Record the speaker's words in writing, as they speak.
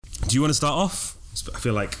Do you want to start off? I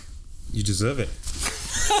feel like you deserve it.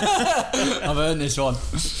 I've earned this one.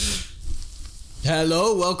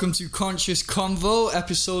 Hello, welcome to Conscious Convo,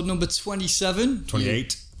 episode number 27.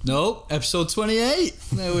 28. No, episode 28.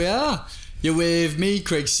 There we are. You're with me,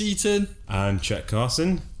 Craig Seaton. And Chet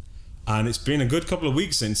Carson. And it's been a good couple of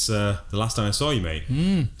weeks since the last time I saw you, mate.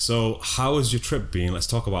 So how has your trip been? Let's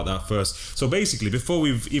talk about that first. So basically, before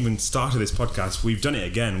we've even started this podcast, we've done it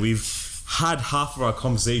again. We've had half of our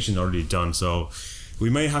conversation already done. So we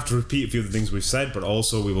may have to repeat a few of the things we've said, but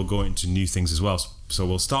also we will go into new things as well. So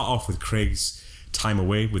we'll start off with Craig's time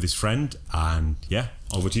away with his friend. And yeah,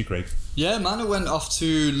 over to you, Craig. Yeah, man, I went off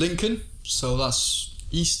to Lincoln. So that's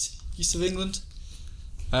east of England.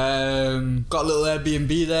 Got a little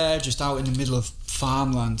Airbnb there, just out in the middle of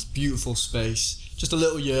farmland, beautiful space, just a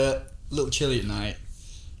little yurt, a little chilly at night,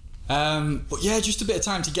 but yeah, just a bit of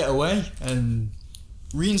time to get away and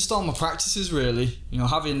reinstall my practices, really. You know,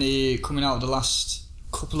 having the coming out of the last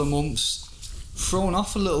couple of months thrown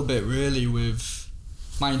off a little bit, really, with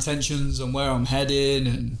my intentions and where I'm heading,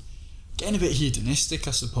 and getting a bit hedonistic,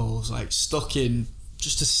 I suppose, like stuck in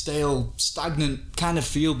just a stale, stagnant kind of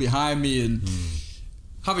feel behind me. And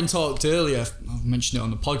having talked earlier, I've mentioned it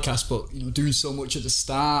on the podcast, but you know, doing so much at the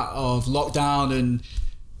start of lockdown and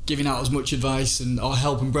giving out as much advice and or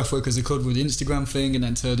help and breathwork as I could with the Instagram thing, and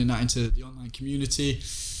then turning that into the online community.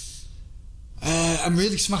 I'm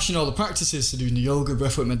really smashing all the practices, so doing the yoga,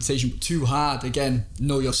 breathwork, meditation, but too hard. Again,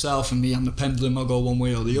 know yourself and me, I'm the pendulum, I'll go one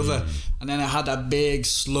way or the other. And then I had that big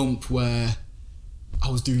slump where I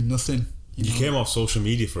was doing nothing. You came off social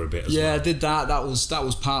media for a bit as well. Yeah, I did that. That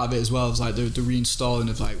was part of it as well. It was like the reinstalling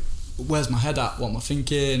of like, where's my head at? What am I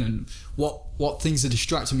thinking? And what things are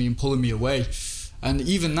distracting me and pulling me away? And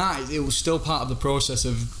even that, it was still part of the process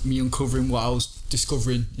of me uncovering what I was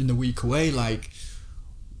discovering in the week away. Like,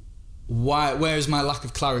 where is my lack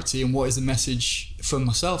of clarity, and what is the message for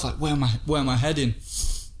myself? Like, where am I heading?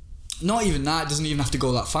 Not even that. It doesn't even have to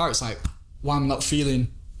go that far. It's like, why am I not feeling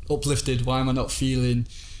uplifted? Why am I not feeling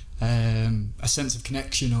a sense of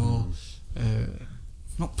connection, or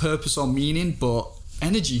not purpose or meaning, but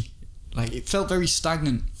energy? Like, it felt very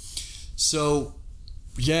stagnant. So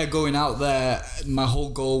yeah, going out there, my whole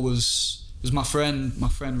goal was my friend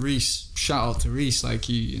Reese. Shout out to Reese, like,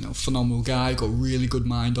 he, phenomenal guy, got a really good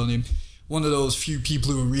mind on him. One of those few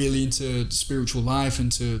people who are really into the spiritual life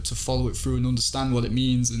and to follow it through and understand what it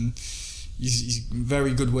means. And he's a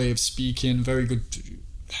very good way of speaking, very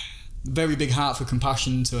big heart for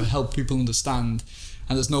compassion to help people understand,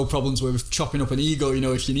 and there's no problems with chopping up an ego,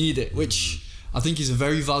 if you need it, which I think is a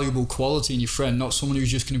very valuable quality in your friend, not someone who's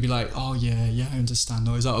just going to be like, oh yeah, I understand,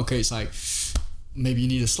 or is that okay? It's like, maybe you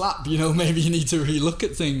need a slap, maybe you need to relook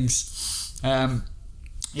at things.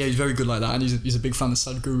 Yeah, he's very good like that, and he's a big fan of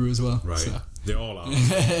Sadhguru as well. Right, so. They all are.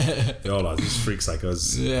 They all are. These freaks like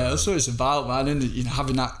us. Yeah, that's what it's about, man. And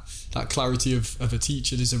having that clarity of a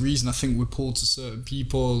teacher, there's a reason I think we're pulled to certain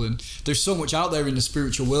people, and there's so much out there in the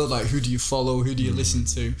spiritual world. Like, who do you follow? Who do you listen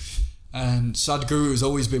to? And Sadhguru has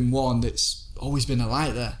always been one that's always been a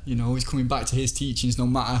light there. Always coming back to his teachings, no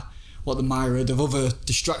matter what the myriad of other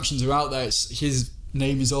distractions are out there. It's his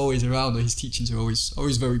name is always around, his teachings are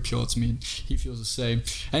always very pure to me, and he feels the same.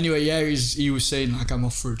 Anyway, yeah, he was saying, like, I'm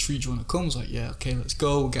off for a retreat, do you want to come? I was like, yeah, okay, let's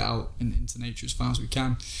go, we'll get out into nature as far as we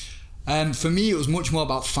can. And for me, it was much more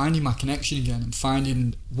about finding my connection again and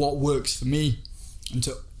finding what works for me, and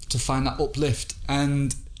to find that uplift.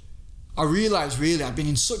 And I realised, really, I'd been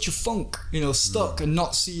in such a funk, stuck and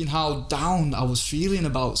not seeing how down I was feeling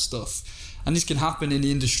about stuff. And this can happen in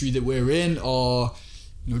the industry that we're in, or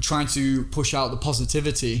trying to push out the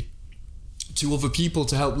positivity to other people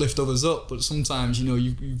to help lift others up. But sometimes,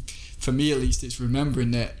 you for me at least, it's remembering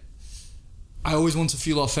that I always want to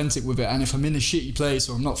feel authentic with it. And if I'm in a shitty place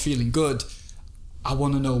or I'm not feeling good, I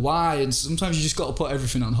want to know why. And sometimes you just got to put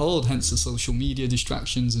everything on hold, hence the social media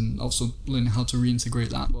distractions, and also learning how to reintegrate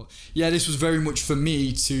that. But yeah, this was very much for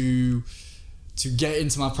me to get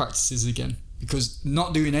into my practices again, because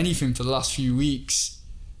not doing anything for the last few weeks,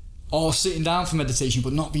 or sitting down for meditation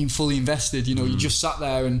but not being fully invested, you just sat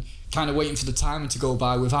there and kind of waiting for the timing to go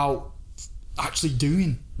by without actually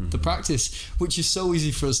doing the practice, which is so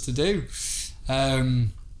easy for us to do.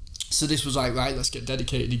 So this was like, right, let's get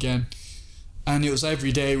dedicated again. And it was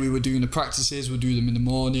every day we were doing the practices. We'll do them in the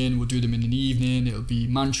morning, we'll do them in the evening. It'll be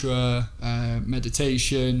mantra,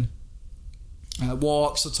 meditation,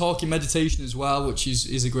 walks, so talking meditation as well, which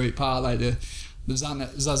is a great part, like the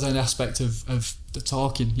Zazen aspect of the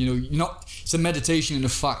talking. It's a meditation in the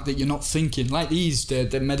fact that you're not thinking. Like these,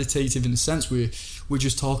 they're meditative in the sense we're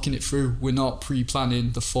just talking it through. We're not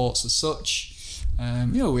pre-planning the thoughts as such.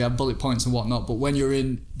 We have bullet points and whatnot, but when you're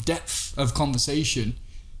in depth of conversation,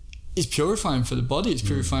 it's purifying for the body, it's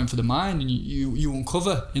purifying for the mind, and you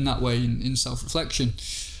uncover in that way in self-reflection.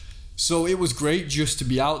 So it was great just to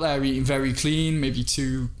be out there eating very clean, maybe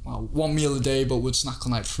one meal a day, but would snack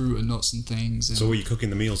on like fruit and nuts and things. And so were you cooking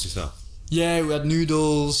the meals yourself? Yeah, we had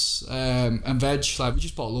noodles and veg. Like, we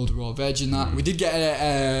just bought a load of raw veg and that. We did get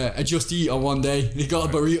a Just Eat on one day. We got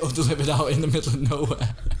a burrito delivered out in the middle of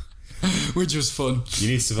nowhere, which was fun. You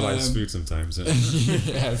need civilized food sometimes.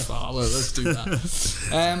 Yeah, let's do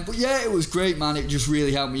that. But yeah, it was great, man. It just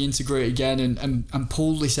really helped me integrate again and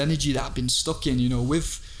pull this energy that I've been stuck in,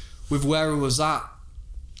 with where I was at.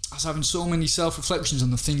 I was having so many self-reflections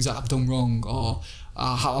on the things that I've done wrong, or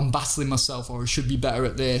how I'm battling myself, or I should be better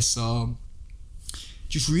at this, or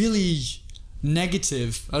just really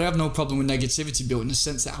negative. I don't have no problem with negativity, but in the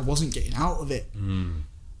sense that I wasn't getting out of it.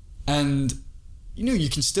 And you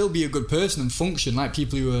can still be a good person and function like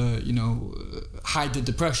people who hide the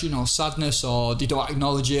depression or sadness, or they don't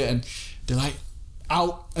acknowledge it, and they're like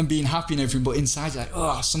out and being happy and everything, but inside you're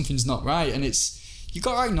like, something's not right. And you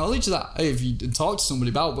got to acknowledge that if you talk to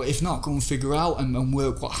somebody about it, but if not, go and figure out and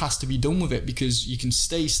work what has to be done with it, because you can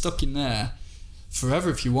stay stuck in there forever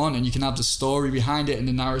if you want, and you can have the story behind it and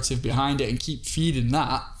the narrative behind it and keep feeding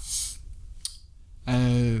that,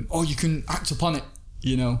 or you can act upon it,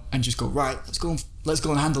 and just go, right, let's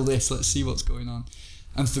go and handle this, let's see what's going on.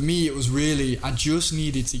 And for me, it was really, I just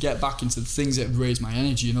needed to get back into the things that raised my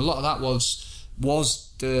energy, and a lot of that was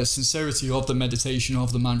the sincerity of the meditation,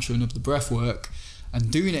 of the mantra, and of the breath work. And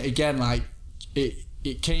doing it again, like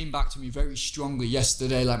it came back to me very strongly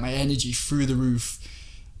yesterday, like my energy through the roof.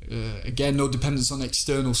 Again, no dependence on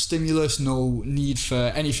external stimulus, no need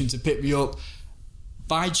for anything to pick me up.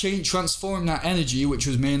 By transforming that energy, which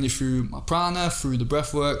was mainly through my prana, through the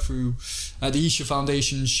breath work, through the Isha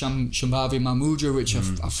Foundation Shambhavi Mudra, which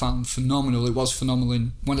I found phenomenal. It was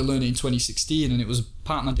phenomenal when I learned it in 2016, and it was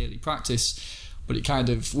part of my daily practice, but it kind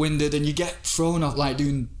of winded, and you get thrown off like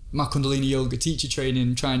doing my Kundalini yoga teacher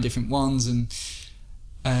training, trying different ones, and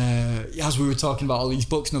as we were talking about all these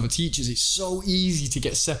books and other teachers, it's so easy to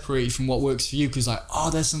get separated from what works for you, because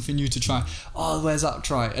there's something new to try, where's that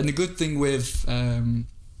try. And the good thing with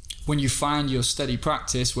when you find your steady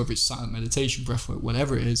practice, whether it's silent meditation, breathwork,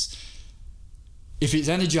 whatever it is, if it's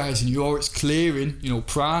energizing you or it's clearing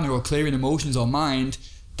prana or clearing emotions or mind,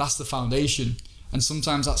 that's the foundation. And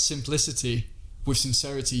sometimes that simplicity with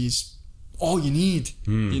sincerity is all you need,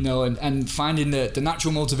 and finding the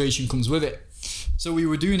natural motivation comes with it. So we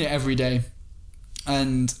were doing it every day,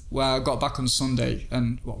 and I got back on Sunday,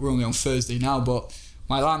 and we're only on Thursday now, but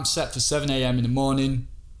my alarm's set for 7 a.m. in the morning,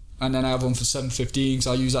 and then I have one for 7:15, because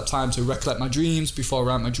I use that time to recollect my dreams before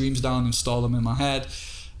I write my dreams down and store them in my head.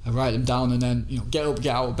 I write them down, and then get up,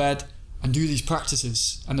 get out of bed, and do these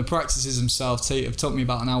practices. And the practices themselves have took me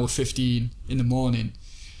about an hour 15 in the morning.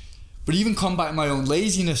 But even combating my own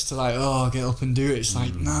laziness to get up and do it, it's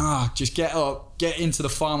just get up, get into the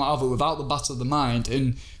format of it without the battle of the mind,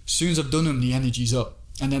 and as soon as I've done them, the energy's up,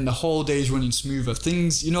 and then the whole day's running smoother.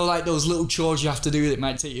 Things, like those little chores you have to do that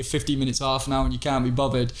might take you 15 minutes, half an hour, and you can't be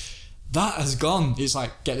bothered, that has gone. It's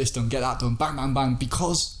like, get this done, get that done, bang, bang, bang,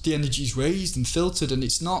 because the energy's raised and filtered, and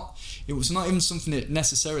it was not even something that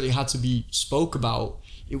necessarily had to be spoke about.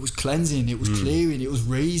 It was cleansing, it was clearing, it was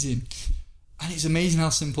raising. And it's amazing how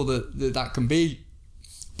simple that can be.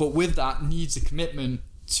 But with that needs a commitment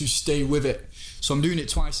to stay with it. So I'm doing it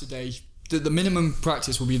twice a day. The minimum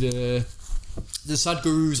practice will be the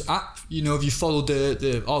Sadhguru's app. If you follow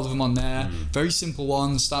the all of them on there, very simple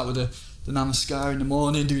ones. Start with the Namaskar in the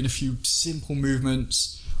morning, doing a few simple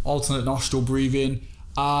movements, alternate nostril breathing,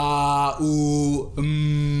 7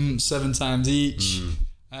 times each.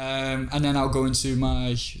 And then I'll go into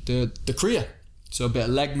the Kriya. So a bit of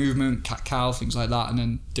leg movement, cat-cow, things like that, and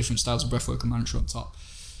then different styles of breathwork and mantra on top.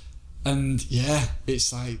 And yeah,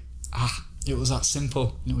 it's like, it was that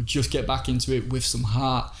simple. Just get back into it with some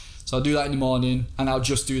heart. So I'll do that in the morning, and I'll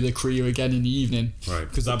just do the Kriya again in the evening. Right,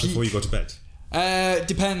 because that before you go to bed?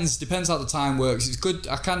 Depends how the time works. It's good,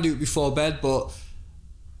 I can do it before bed, but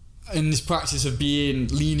in this practice of being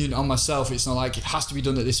lenient on myself, it's not like it has to be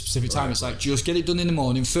done at this specific time. Right, it's like, just get it done in the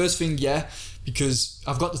morning. First thing, because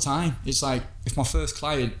I've got the time. It's like, if my first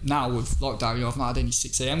client now with lockdown, I've not had any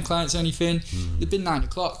 6 a.m. clients or anything, they've been 9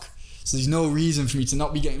 o'clock. So there's no reason for me to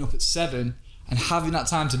not be getting up at 7 and having that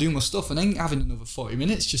time to do my stuff, and then having another 40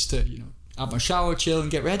 minutes just to, have my shower, chill,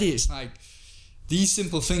 and get ready. It's like, these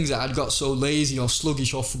simple things that I'd got so lazy or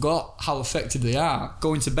sluggish or forgot how effective they are,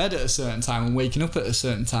 going to bed at a certain time and waking up at a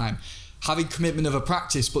certain time, having commitment of a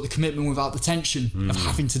practice, but the commitment without the tension of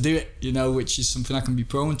having to do it, which is something I can be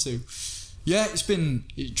prone to. Yeah, it's been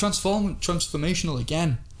transformational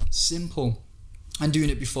again. Simple. And doing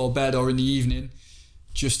it before bed or in the evening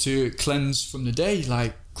just to cleanse from the day.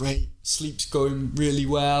 Like, great, sleep's going really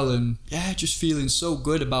well, and yeah, just feeling so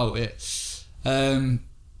good about it. And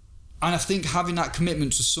I think having that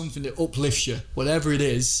commitment to something that uplifts you, whatever it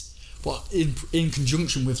is, but in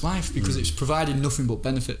conjunction with life, because it's providing nothing but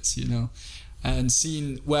benefits, you know. And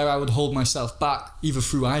seeing where I would hold myself back, either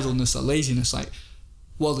through idleness or laziness, like,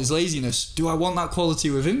 well, there's laziness. Do I want that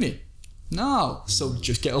quality within me? No. So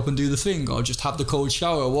just get up and do the thing, or just have the cold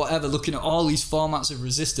shower, or whatever, looking at all these formats of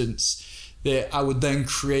resistance that I would then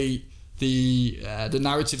create the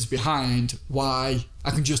narratives behind why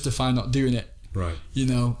I can justify not doing it. Right. You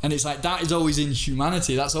know, and it's like that is always in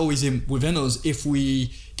humanity. That's always within us if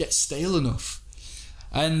we get stale enough.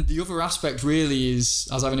 And the other aspect really is,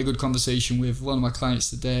 I was having a good conversation with one of my clients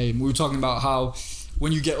today, and we were talking about how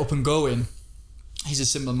when you get up and going, he's a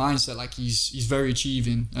similar mindset. Like he's very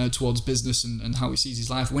achieving towards business and how he sees his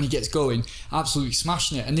life. When he gets going, absolutely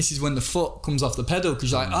smashing it. And this is when the foot comes off the pedal,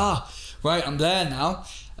 because you're like, right, I'm there now.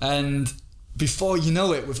 And before you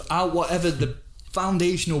know it, without whatever the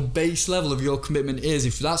foundational base level of your commitment is,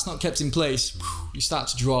 if that's not kept in place, you start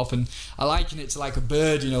to drop. And I liken it to like a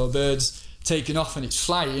bird. You know, a bird's taking off and it's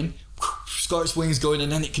flying, it's got its wings going,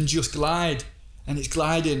 and then it can just glide, and it's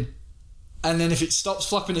gliding. And then if it stops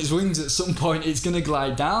flapping its wings at some point, it's going to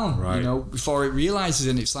glide down, right, you know, before it realizes.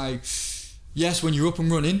 And it's like, yes, when you're up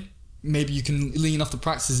and running, maybe you can lean off the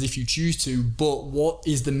practices if you choose to, but what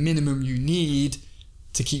is the minimum you need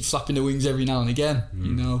to keep flapping the wings every now and again,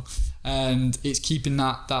 you know? And it's keeping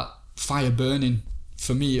that fire burning.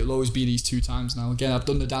 For me, it'll always be these 2 times now. Again, I've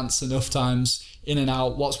done the dance enough times, in and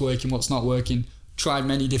out, what's working, what's not working, tried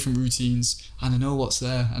many different routines, and I know what's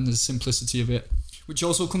there, and the simplicity of it, which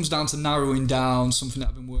also comes down to narrowing down something that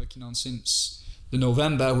I've been working on since the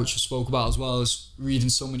November, which I spoke about, as well as reading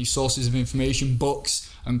so many sources of information,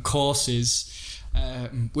 books and courses,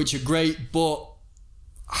 which are great, but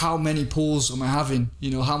how many pulls am I having? You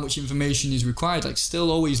know, how much information is required? Like, still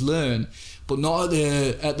always learn, but not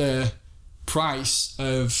at the price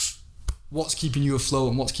of what's keeping you afloat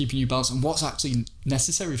and what's keeping you balanced and what's actually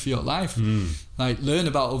necessary for your life. Like, learn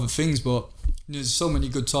about other things, but there's so many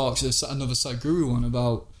good talks. There's another Sadhguru one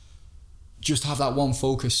about just have that one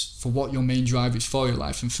focus for what your main drive is for your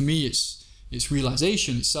life. And for me, it's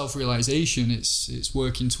realization, it's self-realization, it's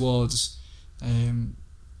working towards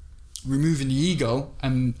removing the ego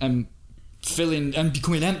and filling and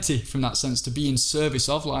becoming empty from that sense, to be in service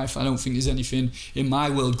of life. I don't think there's anything in my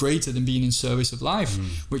world greater than being in service of life,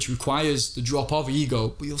 which requires the drop of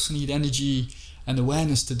ego, but you also need energy and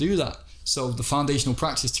awareness to do that. So the foundational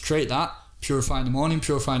practice to create that, purify in the morning,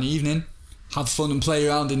 purify in the evening, have fun and play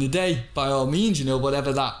around in the day, by all means, you know,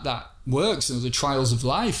 whatever that works, you know, the trials of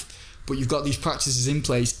life. But you've got these practices in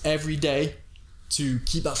place every day to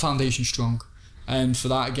keep that foundation strong. And for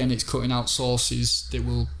that, again, it's cutting out sources that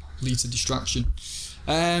will lead to distraction.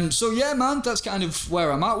 So yeah, man, that's kind of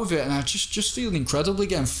where I'm at with it, and I just feel incredible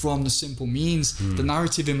again from the simple means. The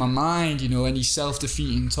narrative in my mind, you know, any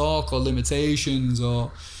self-defeating talk or limitations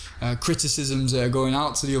or criticisms that are going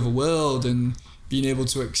out to the other world, and being able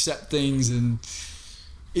to accept things, and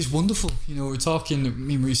it's wonderful. You know, we're talking,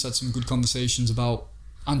 me and Maurice had some good conversations about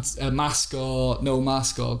mask or no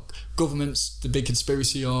mask, or governments, the big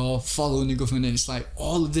conspiracy, or following the government, and it's like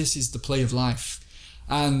all of this is the play of life.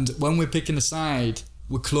 And when we're picking a side,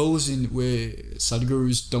 we're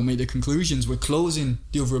Sadhgurus don't make the conclusions, we're closing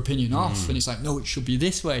the other opinion off, and it's like, no, it should be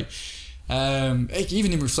this way.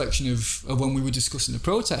 Even in reflection of when we were discussing the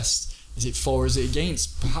protest, is it for, is it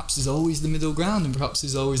against? Perhaps there's always the middle ground, and perhaps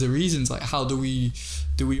there's always the reasons. Like, how do we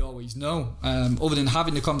always know? Other than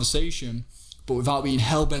having the conversation, but without being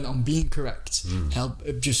hell-bent on being correct.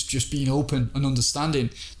 Just being open and understanding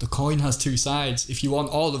the coin has 2 sides. If you want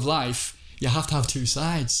all of life, you have to have 2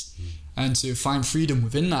 sides, and to find freedom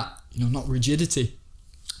within that, you know, not rigidity.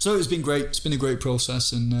 So it's been great. It's been a great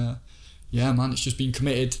process, and yeah, man, it's just been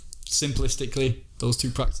committed simplistically, those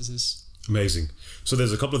 2 practices. Amazing. So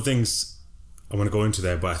there's a couple of things I want to go into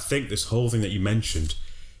there, but I think this whole thing that you mentioned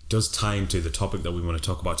does tie into the topic that we want to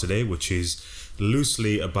talk about today, which is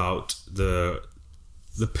loosely about the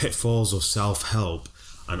pitfalls of self-help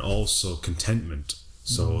and also contentment.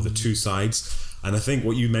 So the 2 sides. And I think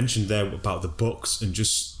what you mentioned there about the books, and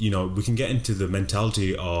just, you know, we can get into the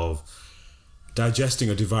mentality of digesting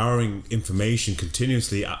or devouring information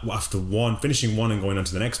continuously after finishing one and going on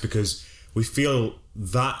to the next, because we feel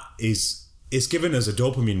that it's given us a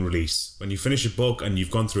dopamine release. When you finish a book and you've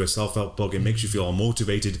gone through a self-help book, it makes you feel all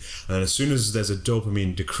motivated. And then as soon as there's a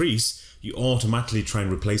dopamine decrease, you automatically try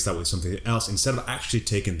and replace that with something else instead of actually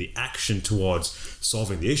taking the action towards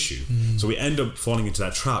solving the issue. So we end up falling into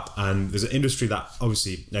that trap, and there's an industry that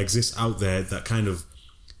obviously exists out there that kind of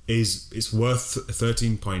it's worth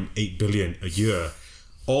 13.8 billion a year.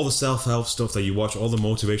 All the self-help stuff that you watch, all the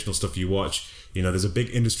motivational stuff you watch, there's a big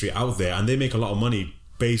industry out there, and they make a lot of money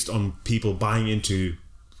based on people buying into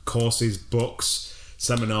courses, books,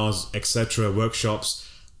 seminars, etc., workshops,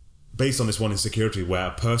 based on this one insecurity where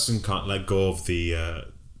a person can't let go of the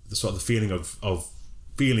sort of the feeling of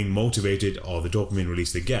feeling motivated or the dopamine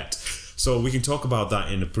release they get. So we can talk about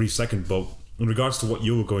that in a brief second, but in regards to what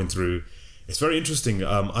you were going through, it's very interesting.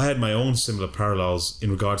 I had my own similar parallels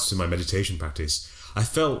in regards to my meditation practice. I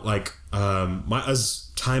felt like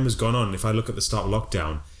as time has gone on, if I look at the start of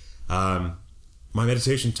lockdown, my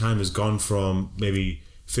meditation time has gone from maybe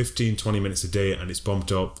 15-20 minutes a day, and it's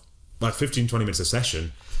bumped up like 15-20 minutes a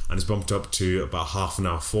session, and it's bumped up to about half an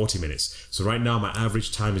hour, 40 minutes. So right now my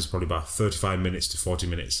average time is probably about 35 minutes to 40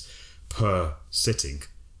 minutes per sitting.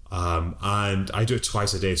 And I do it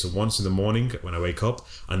twice a day, so once in the morning when I wake up,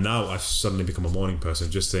 and now I've suddenly become a morning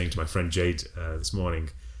person. Just saying to my friend Jade this morning,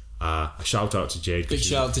 a shout out to Jade. Big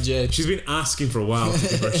shout out to Jade. She's been asking for a while to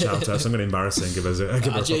give her a shout out, so I'm going to embarrass her and give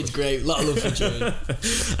her a Jade's great. A lot of love for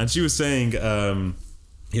Jade. And she was saying,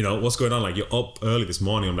 what's going on? Like, you're up early this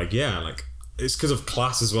morning. I'm like, yeah, like it's because of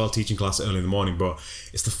class as well, teaching class early in the morning, but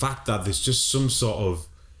it's the fact that there's just some sort of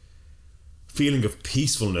feeling of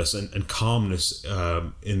peacefulness and calmness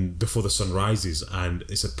in before the sun rises, and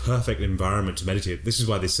it's a perfect environment to meditate. This is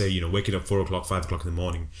why they say, waking up 4 o'clock, 5 o'clock in the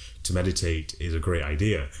morning to meditate is a great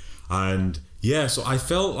idea. And yeah, so I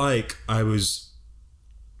felt like I was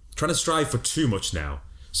trying to strive for too much now.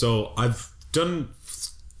 So I've done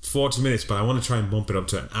 40 minutes, but I want to try and bump it up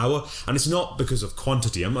to an hour. And it's not because of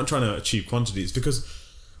quantity. I'm not trying to achieve quantity. It's because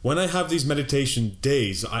when I have these meditation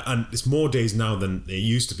days, and it's more days now than it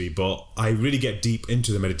used to be, but I really get deep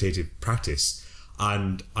into the meditative practice,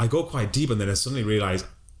 and I go quite deep, and then I suddenly realize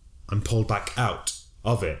I'm pulled back out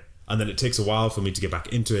of it, and then it takes a while for me to get back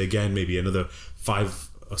into it again, maybe another 5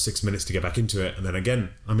 or 6 minutes to get back into it, and then again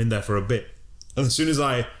I'm in there for a bit, and as soon as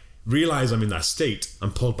I realize I'm in that state,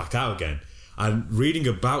 I'm pulled back out again. And reading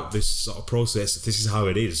about this sort of process, this is how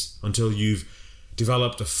it is, until you've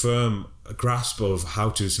developed a firm grasp of how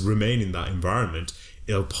to remain in that environment,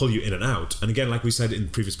 it'll pull you in and out. And again, like we said in the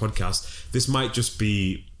previous podcast, this might just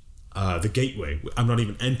be the gateway. I'm not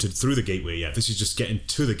even entered through the gateway yet. This is just getting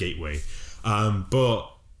to the gateway. But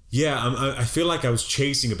yeah, I feel like I was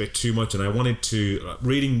chasing a bit too much, and I wanted to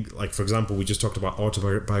reading, like for example, we just talked about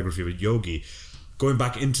autobiography of a yogi. Going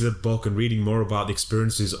back into the book and reading more about the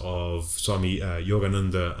experiences of Swami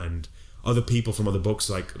Yogananda and other people from other books,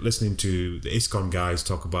 like listening to the ISKCON guys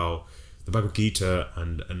talk about the Bhagavad Gita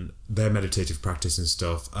and their meditative practice and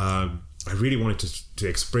stuff. I really wanted to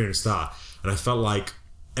experience that, and I felt like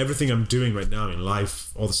everything I'm doing right now in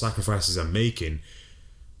life, all the sacrifices I'm making,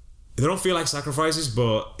 they don't feel like sacrifices,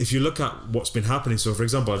 but if you look at what's been happening, so for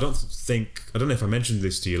example, I don't know if I mentioned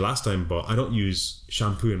this to you last time, but I don't use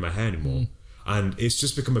shampoo in my hair anymore. And it's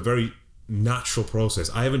just become a very natural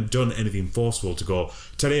process. I haven't done anything forceful to go,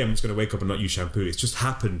 today I'm just going to wake up and not use shampoo. It's just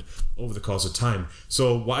happened over the course of time.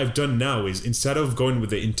 So what I've done now is, instead of going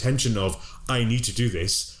with the intention of, I need to do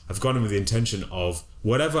this, I've gone in with the intention of,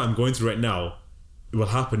 whatever I'm going through right now, it will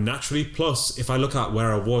happen naturally. Plus, if I look at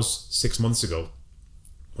where I was 6 months ago,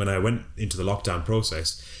 when I went into the lockdown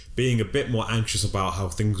process, being a bit more anxious about how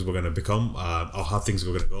things were going to become, or how things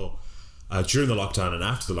were going to go, during the lockdown and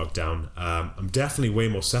after the lockdown, I'm definitely way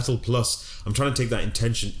more settled. Plus, I'm trying to take that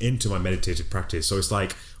intention into my meditative practice. So it's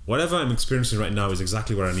like, whatever I'm experiencing right now is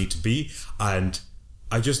exactly where I need to be, and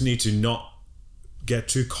I just need to not get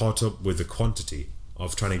too caught up with the quantity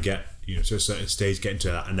of trying to get to a certain stage, get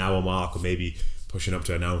into an hour mark, or maybe pushing up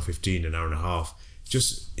to an hour 15, an hour and a half.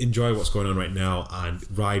 Just enjoy what's going on right now and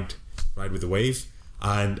ride with the wave.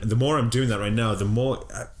 And the more I'm doing that right now, the more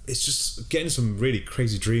it's just getting some really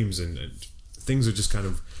crazy dreams, and things are just kind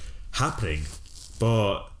of happening.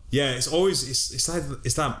 But yeah, it's always it's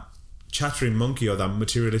that chattering monkey, or that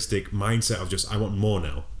materialistic mindset of just, I want more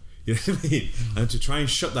now. You know what I mean? And to try and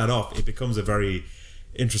shut that off, it becomes a very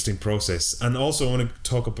interesting process. And also, I want to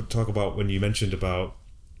talk about when you mentioned about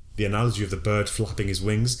the analogy of the bird flapping his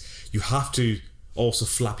wings. You have to also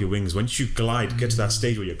flap your wings once you get to that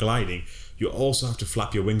stage where you're gliding. You also have to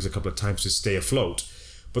flap your wings a couple of times to stay afloat.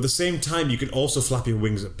 But at the same time, you can also flap your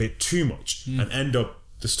wings a bit too much and end up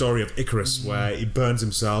the story of Icarus, where he burns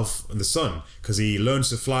himself in the sun because he learns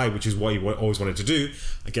to fly, which is what he always wanted to do.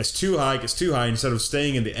 It gets too high, instead of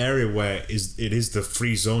staying in the area where it is the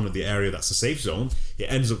free zone, of the area that's the safe zone, he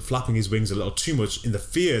ends up flapping his wings a little too much in the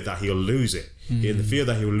fear that he'll lose it. In the fear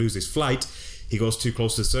that he will lose his flight, he goes too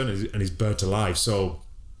close to the sun and he's burnt alive. So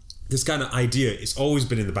this kind of idea, it's always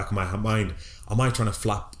been in the back of my mind. Am I trying to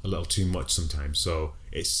flap a little too much sometimes? So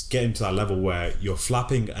it's getting to that level where you're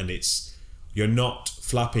flapping and you're not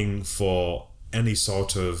flapping for any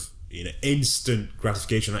sort of instant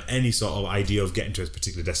gratification or any sort of idea of getting to a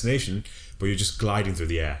particular destination, but you're just gliding through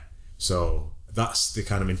the air. So that's the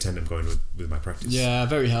kind of intent I'm going with my practice. Yeah,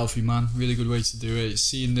 very healthy, man. Really good way to do it. It's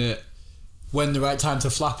seeing that when the right time to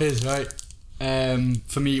flap is, right?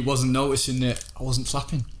 For me, it wasn't noticing that I wasn't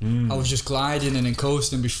flapping. I was just gliding and then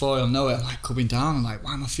coasting. Before I know it, I'm like coming down. I'm like,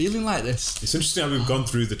 why am I feeling like this? It's interesting how we've gone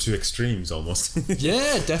through the two extremes almost.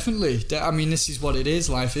 Yeah, definitely. I mean, this is what it is,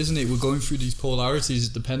 life, isn't it? We're going through these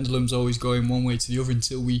polarities. The pendulum's always going one way to the other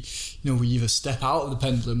until we either step out of the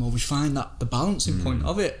pendulum or we find that the balancing point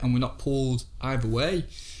of it, and we're not pulled either way.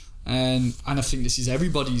 And I think this is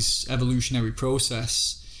everybody's evolutionary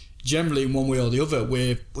process. Generally, in one way or the other,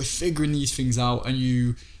 we're figuring these things out, and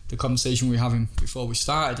the conversation we were having before we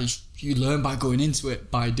started is you learn by going into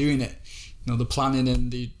it, by doing it. The planning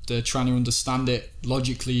and the trying to understand it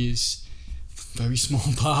logically is a very small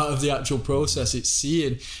part of the actual process. It's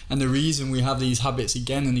seeing, and the reason we have these habits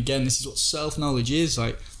again and again, this is what self-knowledge is.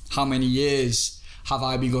 Like, how many years have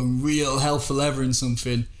I been going real hell for leather in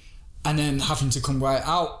something, and then having to come right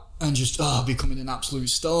out and just becoming an absolute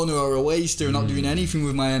stoner or a waster and not doing anything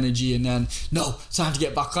with my energy, and then time to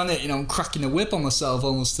get back on it. I'm cracking a whip on myself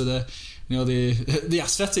almost to the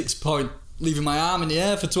aesthetics point, leaving my arm in the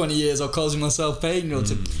air for 20 years or causing myself pain,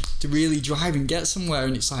 to really drive and get somewhere.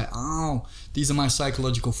 And it's like, these are my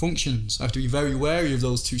psychological functions. I have to be very wary of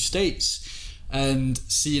those two states, and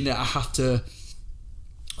seeing that I have to,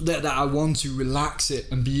 that I want to relax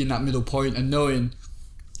it and be in that middle point, and knowing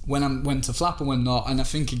when to flap and when not. And I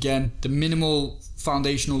think, again, the minimal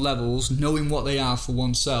foundational levels, knowing what they are for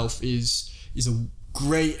oneself is a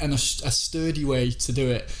great and a sturdy way to do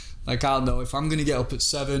it. Like, I'll know if I'm going to get up at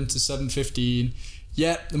 7 to 7:15,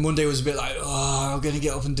 the Monday was a bit like, I'm going to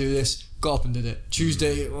get up and do this. Got up and did it.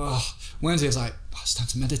 Tuesday, Wednesday, I was like, it's time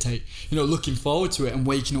to meditate. Looking forward to it and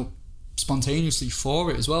waking up spontaneously for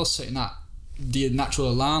it as well, setting the natural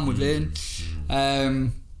alarm within.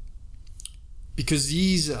 Because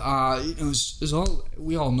these are,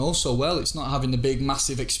 we all know so well, it's not having the big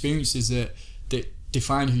massive experiences that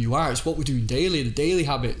define who you are. It's what we're doing daily, the daily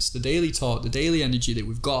habits, the daily talk, the daily energy that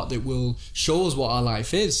we've got that will show us what our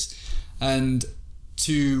life is. And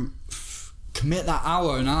to commit that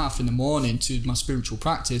hour and a half in the morning to my spiritual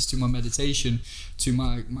practice, to my meditation, to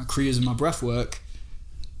my kriyas and my breath work,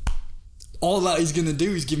 all that is going to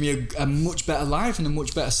do is give me a much better life and a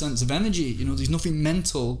much better sense of energy. There's nothing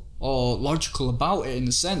mental or logical about it in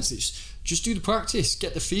the sense. It's just do the practice,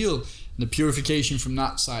 get the feel, and the purification from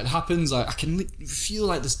that side happens. I can feel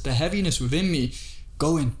like the heaviness within me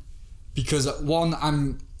going, because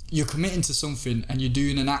you're committing to something and you're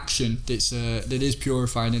doing an action that is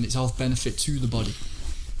purifying, and it's of benefit to the body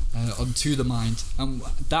and to the mind. And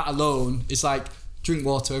that alone, it's like, drink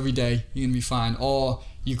water every day, you're going to be fine. Or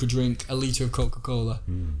you could drink a litre of Coca-Cola,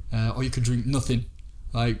 or you could drink nothing.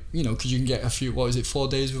 Like, because you can get 4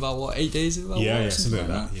 days without water, 8 days without water? Yeah, something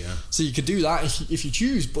like that, yeah. So you could do that if you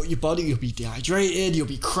choose, but your body, you'll be dehydrated, you'll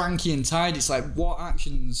be cranky and tired. It's like, what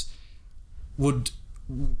actions would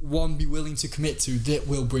one be willing to commit to that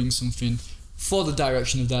will bring something for the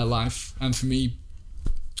direction of their life? And for me,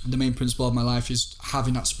 the main principle of my life is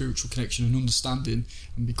having that spiritual connection and understanding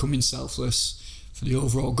and becoming selfless for the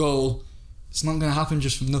overall goal. It's not going to happen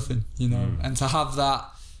just from nothing, and to have that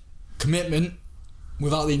commitment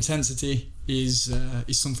without the intensity is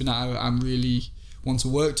something that I really want to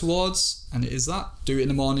work towards, and it is that. Do it in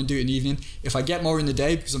the morning, do it in the evening. If I get more in the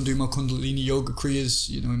day, because I'm doing my Kundalini yoga kriyas,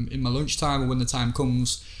 in my lunchtime or when the time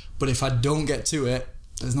comes, but if I don't get to it,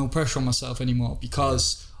 there's no pressure on myself anymore,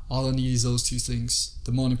 because all I need is those two things: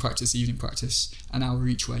 the morning practice, evening practice, an hour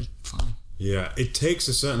each way. Fine. Yeah, it takes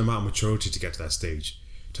a certain amount of maturity to get to that stage.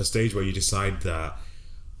 To a stage where you decide that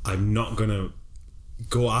I'm not going to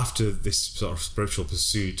go after this sort of spiritual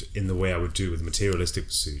pursuit in the way I would do with a materialistic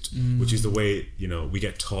pursuit, which is the way, we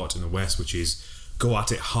get taught in the West, which is go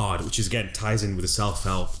at it hard, which is, again, ties in with the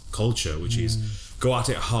self-help culture, which is go at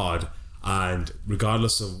it hard, and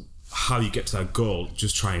regardless of how you get to that goal,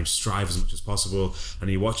 just try and strive as much as possible. And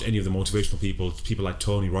you watch any of the motivational people like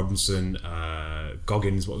Tony Robinson,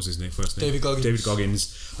 Goggins, what was his first name? David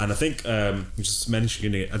Goggins. And I think, just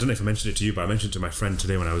mentioning it, I don't know if I mentioned it to you, but I mentioned it to my friend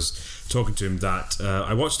today when I was talking to him that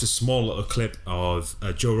I watched a small little clip of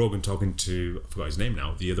Joe Rogan talking to, I forgot his name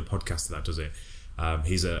now, the other podcaster that does it.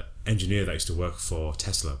 He's an engineer that used to work for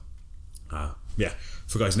Tesla.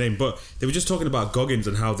 Forgot his name, but they were just talking about Goggins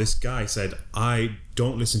and how this guy said, I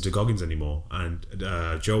don't listen to Goggins anymore. And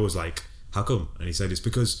Joe was like, how come? And he said, it's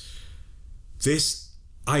because this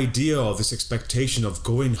idea or this expectation of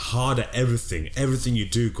going hard at everything you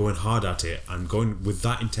do, going hard at it and going with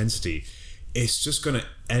that intensity, it's just going to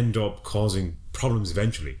end up causing problems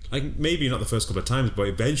eventually. Like maybe not the first couple of times, but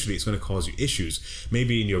eventually it's going to cause you issues.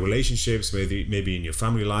 Maybe in your relationships, maybe in your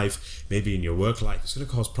family life, maybe in your work life. It's going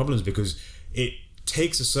to cause problems because it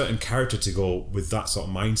takes a certain character to go with that sort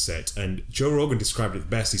of mindset. And Joe Rogan described it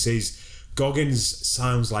best. He says Goggins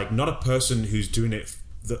sounds like not a person who's doing it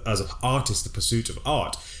as an artist, the pursuit of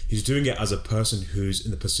art. He's doing it as a person who's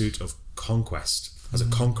in the pursuit of conquest, as a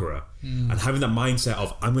conqueror. And having that mindset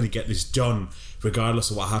of I'm going to get this done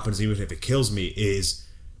regardless of what happens, even if it kills me, is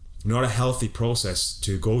not a healthy process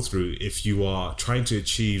to go through if you are trying to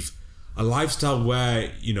achieve a lifestyle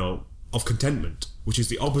where, of contentment, which is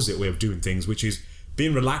the opposite way of doing things, which is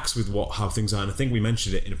being relaxed with how things are. And I think we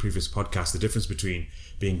mentioned it in a previous podcast, the difference between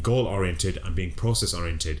being goal-oriented and being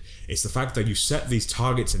process-oriented. It's the fact that you set these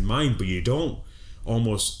targets in mind, but you don't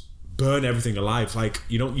almost burn everything alive. Like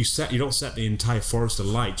you don't set the entire forest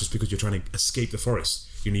alight just because you're trying to escape the forest.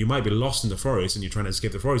 You might be lost in the forest and you're trying to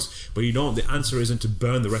escape the forest, but the answer isn't to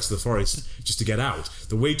burn the rest of the forest just to get out.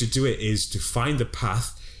 The way to do it is to find the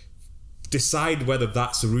path, decide whether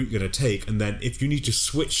that's the route you're going to take, and then if you need to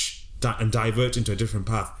switch that and divert into a different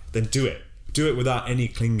path, then do it. Do it without any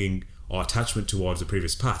clinging or attachment towards the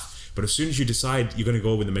previous path. But as soon as you decide you're going to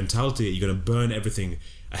go with the mentality that you're going to burn everything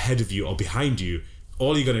ahead of you or behind you,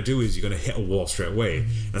 all you're going to do is you're going to hit a wall straight away.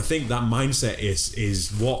 And I think that mindset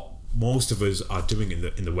is what most of us are doing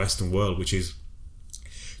in the Western world, which is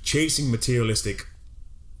chasing materialistic,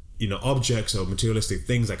 objects or materialistic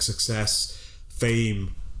things like success,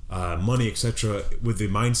 fame, money, etc., with the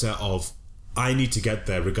mindset of I need to get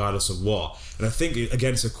there regardless of what. And I think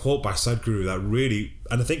again it's a quote by Sadhguru that really,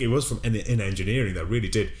 and I think it was from in engineering, that really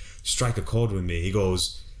did strike a chord with me. He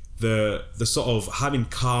goes, the sort of having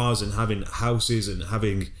cars and having houses and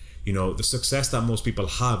having the success that most people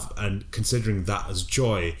have and considering that as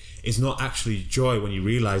joy is not actually joy when you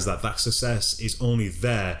realize that success is only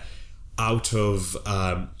there out of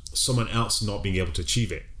someone else not being able to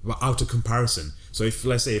achieve it, out of comparison. So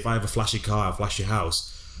let's say if I have a flashy car, a flashy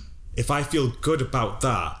house, if I feel good about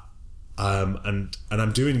that, and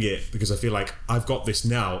I'm doing it because I feel like I've got this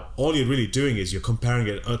now, all you're really doing is you're comparing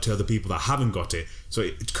it to other people that haven't got it. So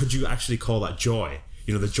could you actually call that joy?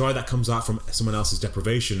 The joy that comes out from someone else's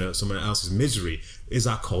deprivation or someone else's misery, is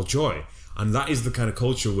that called joy? And that is the kind of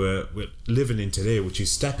culture we're living in today, which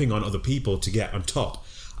is stepping on other people to get on top.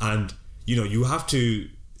 And you have to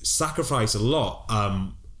sacrifice a lot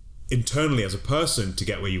internally as a person to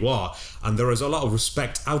get where you are, and there is a lot of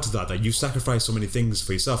respect out of that you sacrifice so many things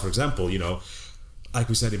for yourself. For example, like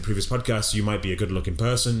we said in previous podcasts, you might be a good looking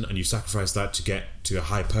person and you sacrifice that to get to a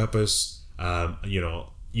high purpose.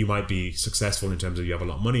 You might be successful in terms of you have a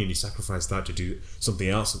lot of money and you sacrifice that to do something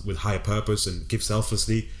else with higher purpose and give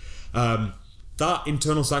selflessly. That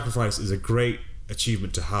internal sacrifice is a great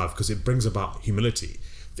achievement to have because it brings about humility.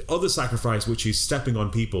 The other sacrifice, which is stepping on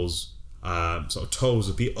people's sort of toes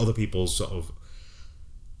of other people's sort of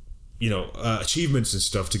achievements and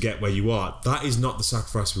stuff to get where you are, that is not the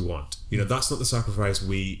sacrifice we want. That's not the sacrifice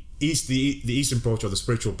the Eastern approach or the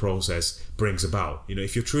spiritual process brings about.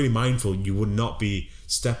 If you're truly mindful, you would not be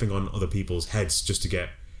stepping on other people's heads just to get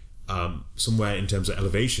somewhere in terms of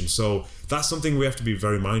elevation. So that's something we have to be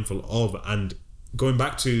very mindful of. And going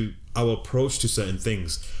back to our approach to certain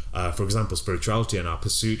things, for example, spirituality and our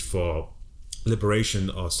pursuit for liberation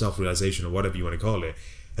or self-realization or whatever you want to call it,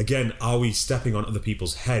 again, are we stepping on other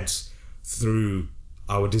people's heads through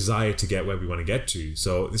our desire to get where we want to get to?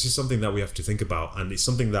 So this is something that we have to think about, and it's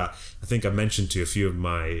something that I think I mentioned to a few of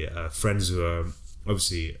my friends who are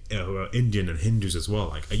obviously who are Indian and Hindus as well.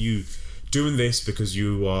 Like, are you doing this because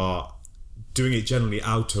you are doing it generally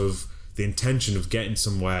out of the intention of getting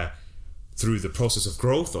somewhere through the process of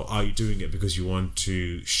growth, or are you doing it because you want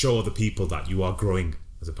to show other people that you are growing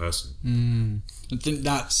as a person? I think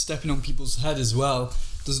that stepping on people's head as well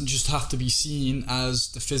doesn't just have to be seen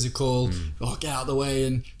as the physical, get out of the way,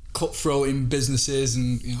 and cutthroat in businesses.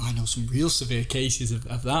 And I know some real severe cases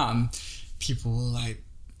of that, and people were like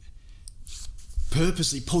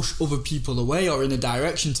purposely push other people away or in a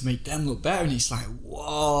direction to make them look better. And it's like,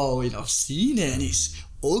 whoa, I've seen it, and it's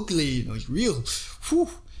ugly, it's real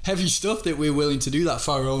heavy stuff that we're willing to do that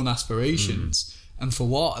for our own aspirations. And for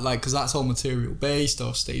what? Because that's all material based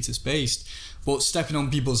or status based. But stepping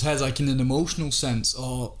on people's heads, in an emotional sense,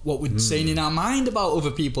 or what we're saying in our mind about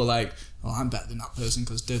other people, I'm better than that person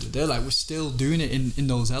because we're still doing it in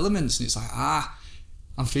those elements. And it's like,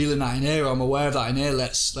 I'm feeling that in here, I'm aware of that in here,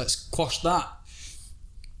 let's quash that.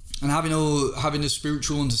 And having a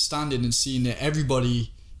spiritual understanding and seeing that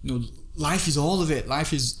everybody, life is all of it.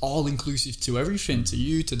 Life is all inclusive to everything, to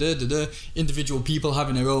you, to individual people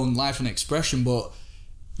having their own life and expression, but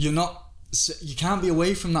you can't be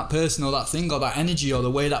away from that person or that thing or that energy or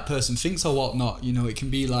the way that person thinks or whatnot. It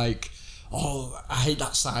can be like, oh, I hate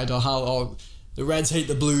that side, or the Reds hate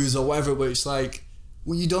the Blues or whatever, but it's like,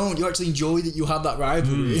 well, you don't. You actually enjoy that you have that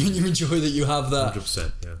rivalry, and you enjoy that you have that.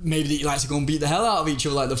 100%, yeah. Maybe that you like to go and beat the hell out of each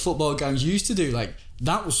other, like the football gangs used to do.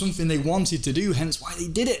 That was something they wanted to do, hence why they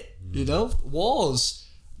did it. Wars.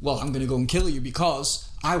 Well, I'm going to go and kill you because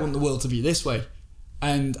I want the world to be this way,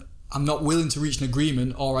 and I'm not willing to reach an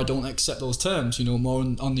agreement, or I don't accept those terms. More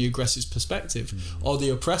on the aggressor's perspective, or the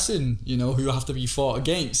oppressing. Who have to be fought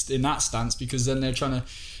against in that stance, because then they're trying to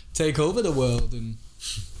take over the world. And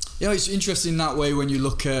it's interesting that way when you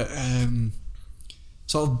look at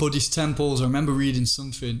sort of Buddhist temples. I remember reading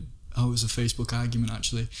something. It was a Facebook argument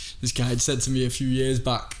actually. This guy had said to me a few years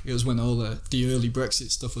back. It was when all the early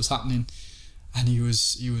Brexit stuff was happening, and he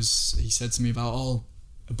said to me about all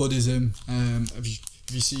Buddhism. Have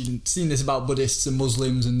you seen this about Buddhists and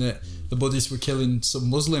Muslims, and that the Buddhists were killing some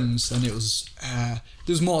Muslims, and it was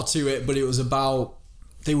there's more to it, but it was about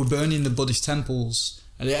they were burning the Buddhist temples,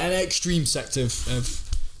 and an extreme sect of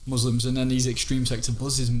Muslims, and then these extreme sects of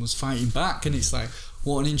Buddhism was fighting back. And it's like,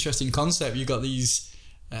 what an interesting concept. You got these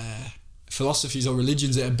philosophies or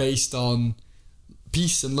religions that are based on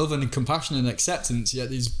peace and love and compassion and acceptance, yet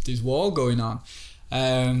there's war going on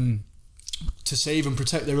to save and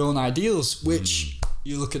protect their own ideals, which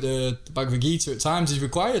you look at the Bhagavad Gita at times is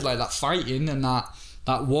required, like that fighting and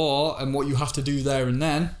that war and what you have to do there and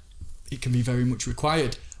then. It can be very much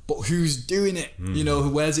required, but who's doing it?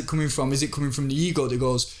 Where's it coming from? Is it coming from the ego that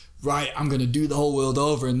goes, right, I'm going to do the whole world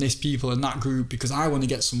over and this people and that group because I want to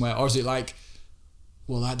get somewhere? Or is it like,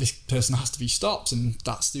 well, this person has to be stopped, and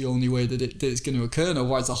that's the only way that it's going to occur, and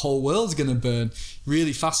otherwise the whole world's going to burn?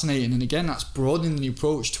 Really fascinating. And again, that's broadening the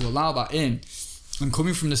approach to allow that in, and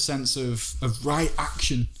coming from the sense of right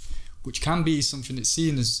action, which can be something that's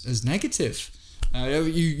seen as negative.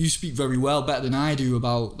 You speak very well, better than I do,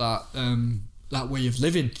 about that way of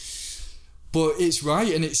living, but it's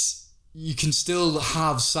right, and you can still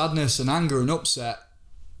have sadness and anger and upset,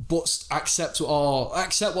 but accept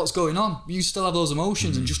what's going on. You still have those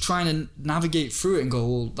emotions, and just trying to navigate through it and go,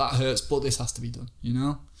 well, that hurts, but this has to be done. I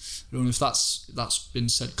don't know if that's been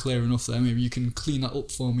said clear enough there. Maybe you can clean that up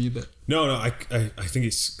for me a bit. No, I think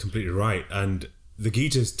it's completely right. And the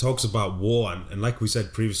Gita talks about war, and like we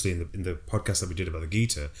said previously in the podcast that we did about the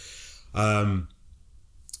Gita,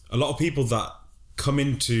 a lot of people that come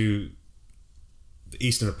into the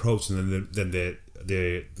Eastern approach, and then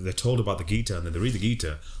they're told about the Gita, and then they read the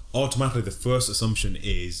Gita, automatically the first assumption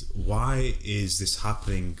is, why is this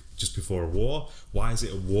happening just before a war? Why is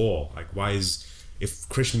it a war? If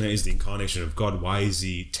Krishna is the incarnation of God, why is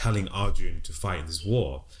he telling Arjuna to fight in this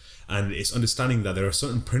war? And it's understanding that there are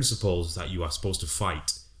certain principles that you are supposed to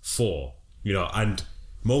fight for, and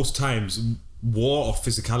most times war or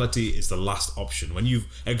physicality is the last option. When you've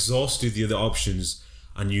exhausted the other options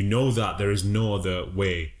and you know that there is no other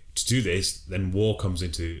way to do this, then war comes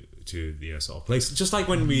into the sort of place. Just like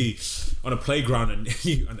when we on a playground, and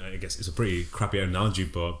I guess it's a pretty crappy analogy,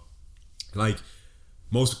 but like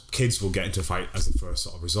most kids will get into a fight as the first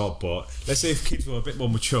sort of result. But let's say if kids were a bit more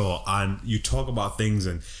mature and you talk about things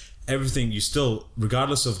and everything, you still,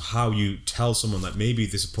 regardless of how you tell someone that maybe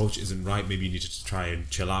this approach isn't right, maybe you need to try and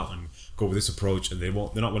chill out and go with this approach, and they're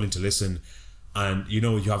not willing to listen, and you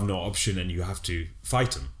have no option and you have to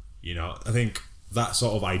fight them. I think that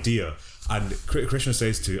sort of idea. And Krishna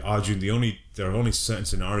says to Arjuna, there are only certain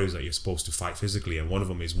scenarios that you're supposed to fight physically, and one of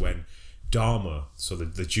them is when dharma, so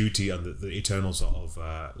the duty and the eternal sort of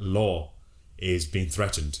law, is being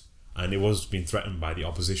threatened. And it was being threatened by the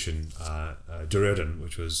opposition, Duryodhan,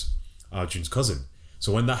 which was Arjuna's cousin.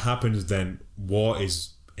 So when that happens, then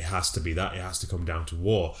it has to be that. It has to come down to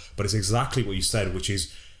war. But it's exactly what you said, which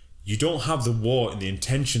is you don't have the war in the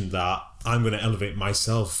intention that I'm going to elevate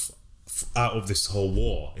myself out of this whole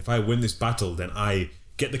war. If I win this battle, then I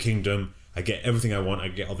get the kingdom, I get everything I want, I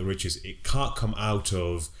get all the riches. It can't come out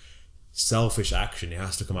of selfish action. It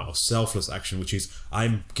has to come out of selfless action, which is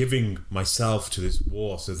I'm giving myself to this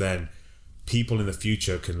war so then people in the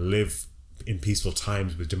future can live in peaceful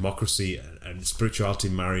times with democracy and spirituality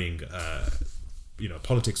marrying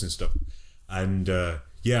politics and stuff. And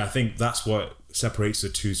I think that's what separates the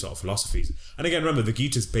two sort of philosophies. And again, remember, the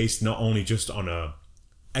Gita is based not only just on a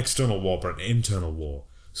external war but an internal war.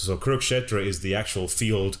 So Kurukshetra is the actual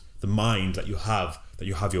field, the mind that you have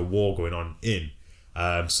your war going on in.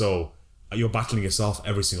 So you're battling yourself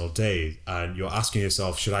every single day, and you're asking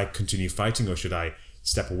yourself, should I continue fighting or should I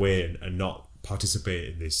step away and not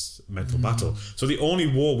participate in this mental battle? So the only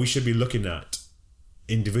war we should be looking at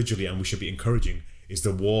individually and we should be encouraging is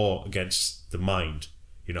the war against the mind.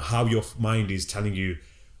 How your mind is telling you,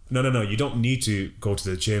 no, you don't need to go to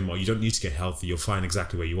the gym or you don't need to get healthy, you're fine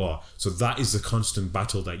exactly where you are. So that is the constant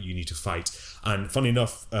battle that you need to fight. And funny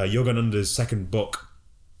enough, Yogananda's second book,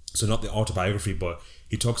 so not the autobiography, but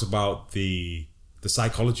he talks about the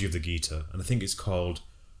psychology of the Gita, and I think it's called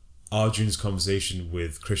Arjun's Conversation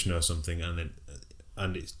with Krishna or something,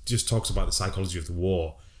 and it just talks about the psychology of the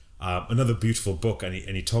war. Another beautiful book, and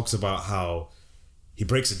he talks about how he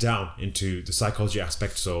breaks it down into the psychology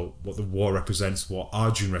aspect, so what the war represents, what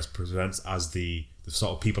Arjun represents as the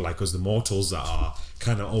sort of people like us, the mortals that are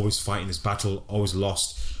kind of always fighting this battle, always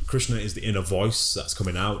lost. Krishna is the inner voice that's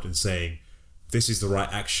coming out and saying, this is the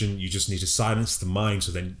right action, you just need to silence the mind,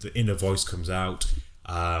 so then the inner voice comes out.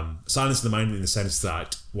 Silence the mind in the sense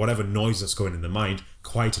that whatever noise that's going in the mind,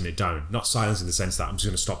 quieten it down. Not silence in the sense that I'm just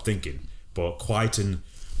going to stop thinking, but quieten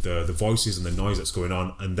the voices and the noise that's going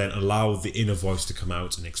on, and then allow the inner voice to come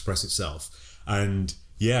out and express itself. And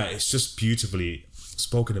it's just beautifully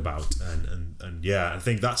spoken about, and I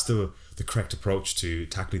think that's the correct approach to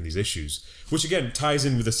tackling these issues, which again ties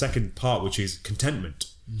in with the second part, which is contentment.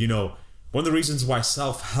 One of the reasons why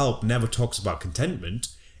self-help never talks about contentment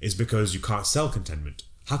is because you can't sell contentment.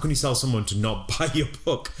 How can you sell someone to not buy your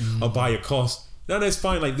book or buy your course? No, it's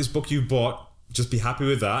fine, like this book you bought, just be happy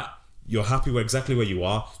with that. You're happy with exactly where you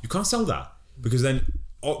are. You can't sell that, because then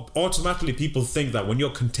automatically people think that when you're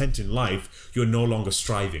content in life, you're no longer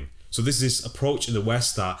striving. So there's this approach in the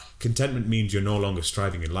West that contentment means you're no longer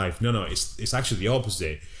striving in life. No, it's actually the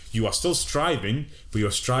opposite. You are still striving, but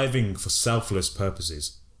you're striving for selfless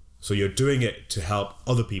purposes. So you're doing it to help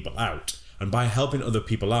other people out. And by helping other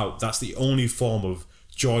people out, that's the only form of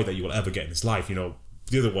joy that you will ever get in this life.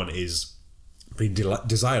 The other one is being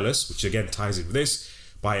desireless, which again ties in with this.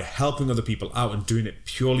 By helping other people out and doing it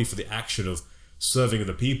purely for the action of serving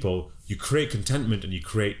other people, you create contentment and you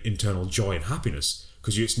create internal joy and happiness,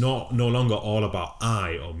 because it's no longer all about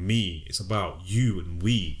I or me. It's about you and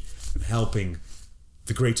we, and helping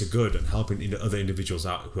the greater good and helping other individuals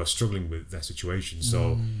out who are struggling with their situation.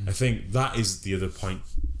 So I think that is the other point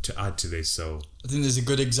to add to this. So I think there's a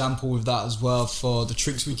good example with that as well, for the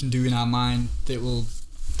tricks we can do in our mind that we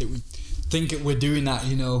think we're doing that.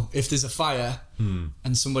 If there's a fire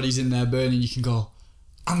and somebody's in there burning, you can go,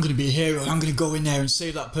 I'm going to be a hero, I'm going to go in there and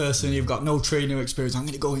save that person. You've got no training or experience, I'm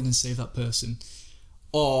going to go in and save that person.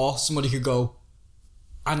 Or somebody could go,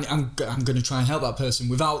 I'm going to try and help that person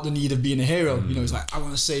without the need of being a hero. It's like, I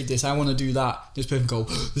want to save this, I want to do that. This person go,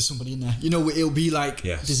 there's somebody in there. It'll be like,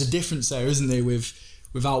 There's a difference there, isn't there,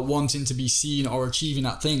 without wanting to be seen or achieving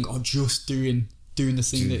that thing, or just doing the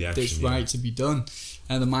thing that's right to be done.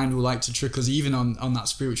 And the mind will like to trick us even on that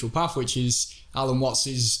spiritual path, which is Alan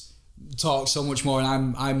Watts's talk so much more,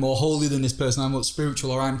 and I'm more holy than this person, I'm more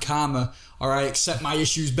spiritual, or I'm calmer, or I accept my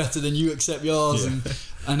issues better than you accept yours,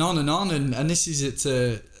 and on and on, and this is it.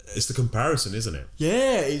 It's the comparison, isn't it?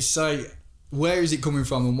 Yeah, it's like, where is it coming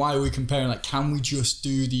from, and why are we comparing? Like, can we just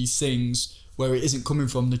do these things where it isn't coming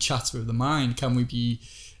from the chatter of the mind? Can we be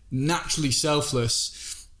naturally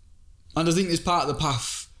selfless? And I think this part of the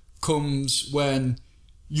path comes when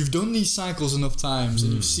you've done these cycles enough times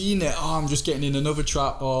and you've seen it. I'm just getting in another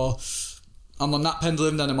trap, or I'm on that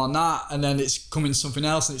pendulum, then I'm on that, and then it's coming something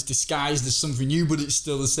else and it's disguised as something new, but it's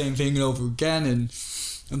still the same thing over again.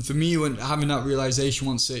 And for me, when having that realization,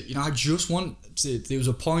 I just want to, there was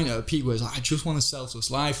a point at a peak where it's like, I just want a selfless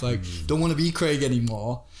life. Like, don't want to be Craig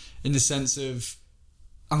anymore, in the sense of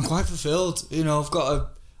I'm quite fulfilled.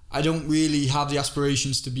 I don't really have the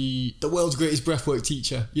aspirations to be the world's greatest breathwork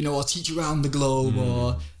teacher, or teach around the globe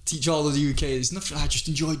or teach all of the UK. There's nothing, I just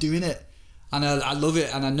enjoy doing it. And I love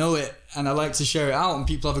it and I know it and I like to share it out and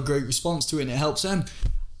people have a great response to it and it helps them.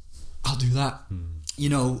 I'll do that.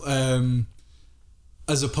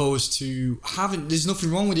 As opposed to there's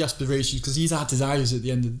nothing wrong with the aspirations, because these are desires at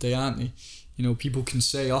the end of the day, aren't they? People can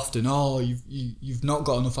say often, oh, you've not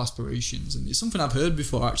got enough aspirations. And it's something I've heard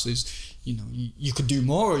before, actually, is, you could do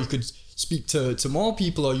more, or you could speak to more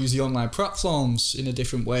people, or use the online platforms in a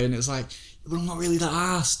different way. And it's like, but I'm not really that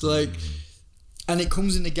asked. And it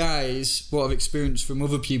comes in the guise, what I've experienced from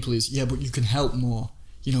other people is, yeah, but you can help more.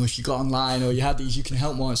 If you got online or you had these, you can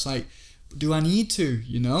help more. It's like, do I need to?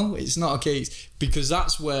 It's not a case, because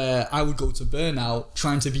that's where I would go to burnout,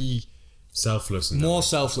 trying to be selfless,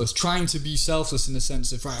 trying to be selfless in the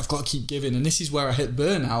sense of, right, I've got to keep giving. And this is where I hit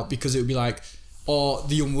burnout, because it would be like, or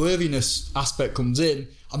the unworthiness aspect comes in,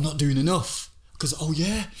 I'm not doing enough. Because,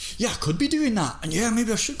 I could be doing that. And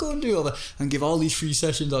maybe I should go and do all that and give all these free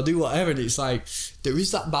sessions or do whatever. And it's like, there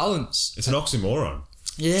is that balance. It's an oxymoron.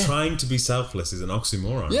 Yeah. Trying to be selfless is an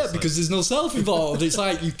oxymoron. Yeah, because there's no self involved. It's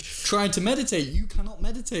like you trying to meditate. You cannot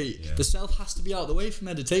meditate. Yeah. The self has to be out of the way for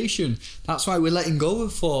meditation. That's why we're letting go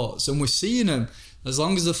of thoughts and we're seeing them. As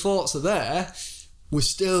long as the thoughts are there, we're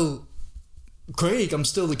still Craig. I'm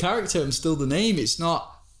still the character. I'm still the name. It's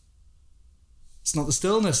not the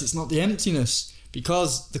stillness. It's not the emptiness.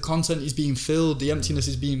 Because the content is being filled. The emptiness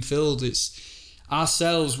is being filled. It's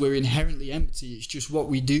ourselves. We're inherently empty. It's just what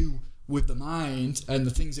we do with the mind and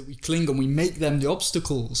the things that we cling on, we make them the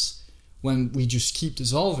obstacles when we just keep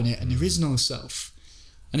dissolving it, and there is no self.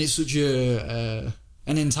 And it's such an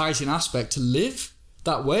enticing aspect to live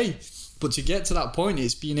that way. But to get to that point,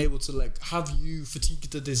 it's being able to have you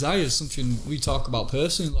fatigued the desires, something we talk about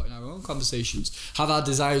personally a lot in our own conversations. Have our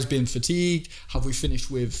desires been fatigued? Have we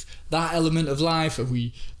finished with that element of life? Have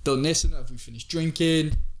we done this and that? Have we finished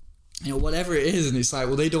drinking? Whatever it is. And it's like,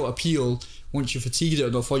 well, they don't appeal once you're fatigued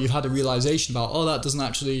enough, or you've had a realization about, that doesn't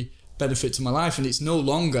actually benefit to my life. And it's no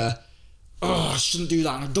longer, I shouldn't do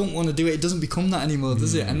that and I don't want to do it. It doesn't become that anymore,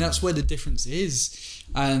 does it? And that's where the difference is.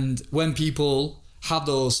 And when people have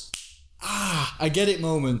those, I get it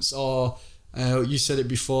moments, or you said it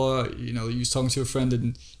before, you was talking to a friend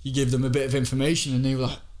and you give them a bit of information and they were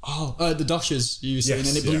like, the doshas you were saying,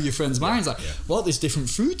 and it blew your friend's minds. There's different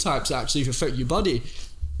food types that actually affect your body.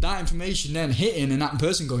 That information then hitting and that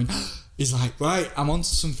person going, is like, right, I'm onto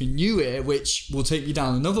something new here, which will take me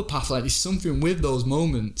down another path. Like, there's something with those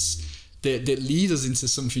moments that lead us into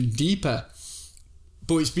something deeper.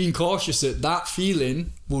 But it's being cautious that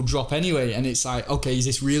feeling will drop anyway. And it's like, okay, is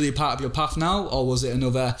this really a part of your path now? Or was it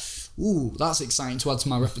another, that's exciting to add to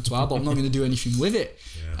my repertoire, but I'm not going to do anything with it.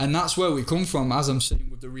 Yeah. And that's where we come from, as I'm saying,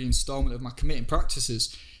 with the reinstallment of my committing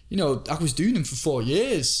practices. I was doing them for 4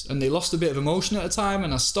 years and they lost a bit of emotion at a time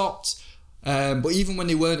and I stopped. But even when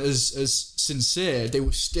they weren't as sincere, they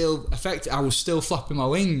were still effective. I was still flapping my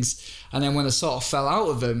wings. And then when I sort of fell out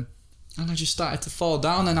of them, and I just started to fall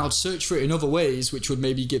down, and I'd search for it in other ways, which would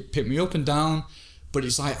maybe pick me up and down. But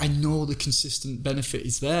it's like, I know the consistent benefit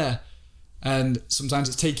is there. And sometimes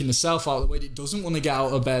it's taking the self out of the way that doesn't want to get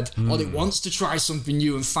out of bed, or that wants to try something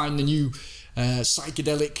new and find the new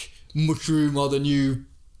psychedelic mushroom or the new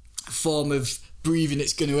form of breathing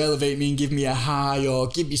that's going to elevate me and give me a high, or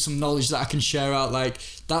give me some knowledge that I can share out. Like,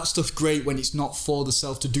 that stuff's great when it's not for the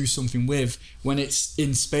self to do something with, when it's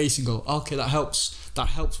in space and go, okay, that helps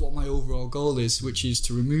what my overall goal is, which is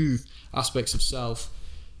to remove aspects of self,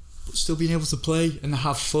 but still being able to play and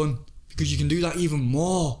have fun, because you can do that even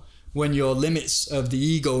more when your limits of the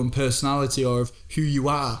ego and personality or of who you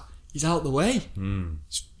are is out the way.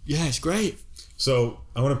 It's great. So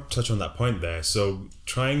I want to touch on that point there. So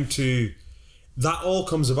that all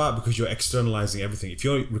comes about because you're externalizing everything. If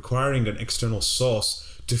you're requiring an external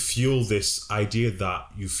source to fuel this idea that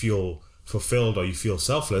you feel fulfilled or you feel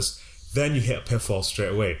selfless, then you hit a pitfall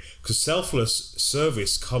straight away. Because selfless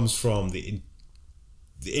service comes from the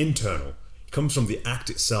internal. It comes from the act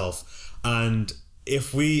itself. And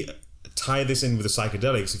if we tie this in with the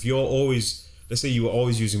psychedelics, if you're always, let's say you were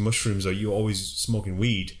always using mushrooms or you're always smoking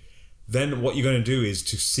weed, then what you're going to do is,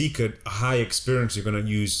 to seek a high experience, you're going to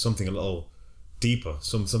use something a little deeper,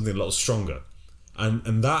 something a little stronger.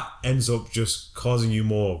 And that ends up just causing you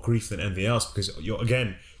more grief than anything else, because you're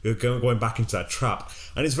going back into that trap.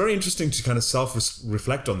 And it's very interesting to kind of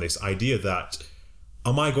self-reflect on this idea that,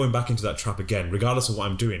 am I going back into that trap again, regardless of what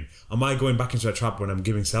I'm doing? Am I going back into that trap when I'm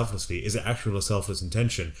giving selflessly? Is it actual selfless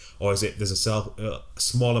intention? Or is it there's a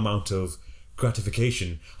small amount of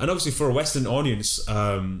gratification? And obviously for a Western audience,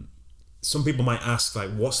 some people might ask,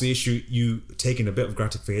 like, what's the issue you taking a bit of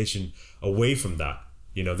gratification away from that?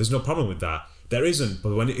 There's no problem with that. There isn't.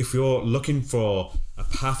 But if you're looking for a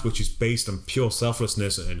path which is based on pure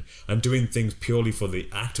selflessness and doing things purely for the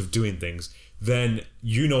act of doing things, then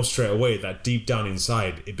straight away that deep down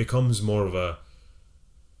inside, it becomes more of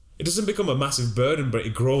it doesn't become a massive burden, but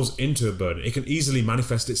it grows into a burden. It can easily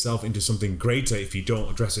manifest itself into something greater if you don't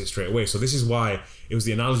address it straight away. So this is why it was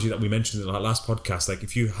the analogy that we mentioned in the last podcast. Like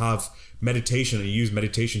if you have meditation and you use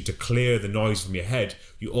meditation to clear the noise from your head,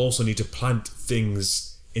 you also need to plant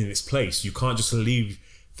things in its place. You can't just leave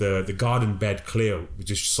the garden bed clear with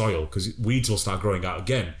just soil, because weeds will start growing out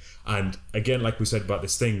again. And again, like we said about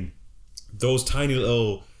this thing, those tiny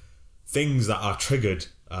little things that are triggered,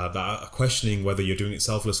 that are questioning whether you're doing it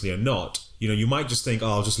selflessly or not, you might just think,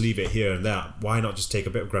 I'll just leave it here and there. Why not just take a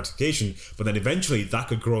bit of gratification? But then eventually that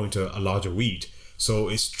could grow into a larger weed. So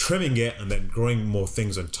it's trimming it and then growing more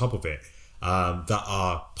things on top of it that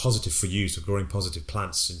are positive for you. So growing positive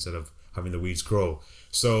plants instead of having the weeds grow.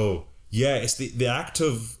 So yeah, it's the act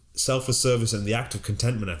of selfless service and the act of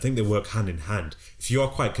contentment. I think they work hand in hand. If you are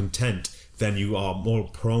quite content, then you are more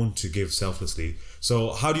prone to give selflessly.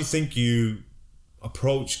 So how do you think you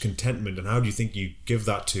approach contentment, and how do you think you give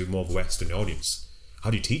that to more of a Western audience?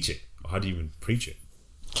 How do you teach it? Or how do you even preach it?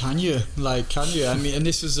 Can you? I mean, and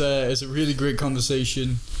this was a really great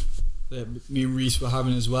conversation that me and Reese were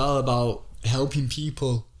having as well about helping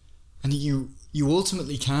people. And you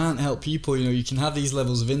ultimately can't help people. You can have these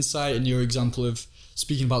levels of insight, and your example of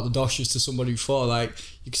speaking about the doshas to somebody before, like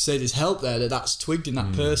you could say there's help there that's twigged in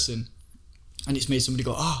that person, and it's made somebody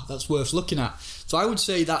go, that's worth looking at. So I would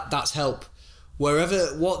say that's help.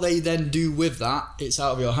 What they then do with that, it's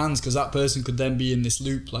out of your hands, because that person could then be in this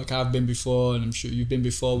loop like I've been before, and I'm sure you've been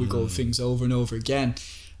before. We go things over and over again.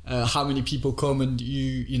 How many people come and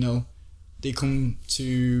they come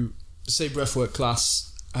to, say, breathwork class,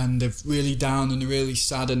 and they're really down and they're really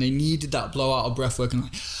sad, and they needed that blowout of breathwork, and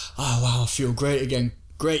like, oh wow, I feel great again.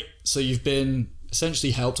 Great. So you've been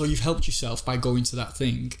essentially helped, or you've helped yourself by going to that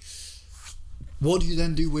thing. What do you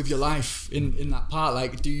then do with your life in that part?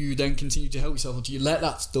 Like, do you then continue to help yourself, or do you let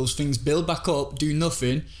those things build back up, do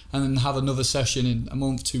nothing, and then have another session in a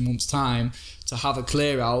month, 2 months time to have a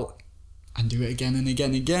clear out and do it again and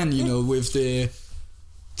again and again, with the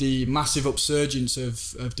massive upsurgence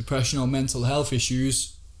of depression or mental health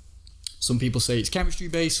issues. Some people say it's chemistry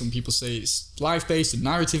based, some people say it's life based and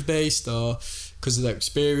narrative based, or because of their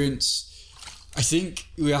experience. I think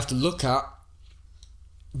we have to look at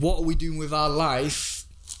what are we doing with our life,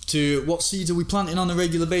 to what seeds are we planting on a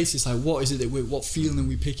regular basis, like what is it what feeling are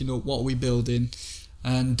we picking up, what are we building,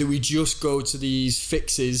 and do we just go to these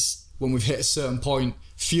fixes when we've hit a certain point,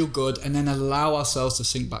 feel good, and then allow ourselves to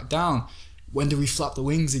sink back down? When do we flap the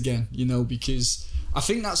wings again? Because I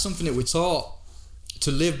think that's something that we're taught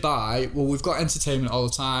to live by. Well, we've got entertainment all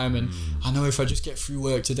the time, and I know if I just get through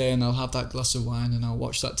work today and I'll have that glass of wine and I'll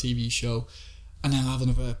watch that TV show, and then I'll have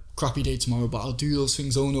another crappy day tomorrow, but I'll do those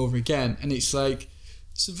things over and over again. And it's like,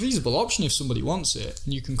 it's a feasible option if somebody wants it,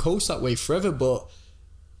 and you can coast that way forever, but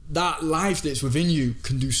that life that's within you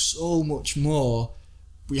can do so much more.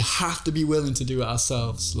 We have to be willing to do it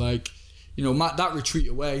ourselves. Like, that retreat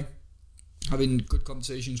away, having good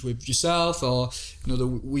conversations with yourself, or the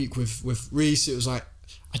week with Reese, it was like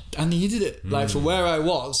I needed it. Like, for where I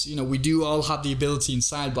was, we do all have the ability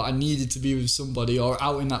inside, but I needed to be with somebody or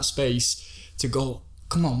out in that space to go,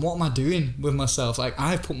 come on, what am I doing with myself? Like,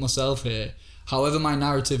 I've put myself here. However my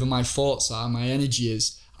narrative and my thoughts are, my energy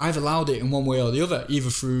is, I've allowed it in one way or the other,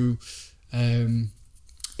 either through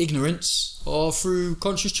ignorance or through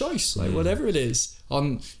conscious choice, like whatever it is.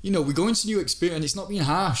 We go into new experience, and it's not being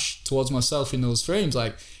harsh towards myself in those frames,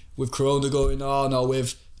 like with Corona going on, or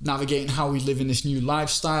with navigating how we live in this new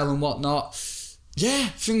lifestyle and whatnot. Yeah,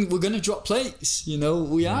 I think we're going to drop plates, we're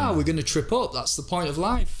going to trip up. That's the point of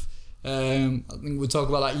life. I think we'll talk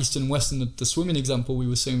about that Eastern and Western, the swimming example we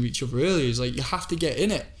were saying with each other earlier. Is like, you have to get in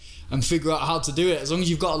it and figure out how to do it. As long as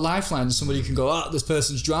you've got a lifeline and somebody can go, this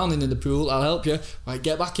person's drowning in the pool, I'll help you. Right,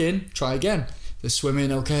 get back in, try again. They're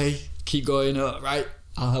swimming, okay, keep going, right,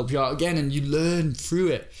 I'll help you out again. And you learn through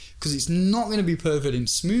it, because it's not going to be perfect and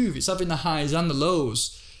smooth. It's having the highs and the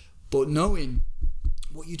lows, but knowing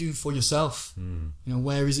what you're doing for yourself.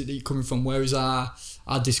 Where is it that you're coming from? Where is our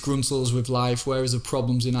disgruntles with life? Where is the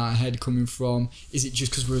problems in our head coming from? Is it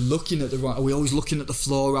just because we're looking at are we always looking at the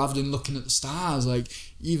floor rather than looking at the stars? Like,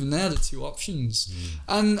 even there, the two options.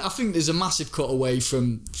 And I think there's a massive cut away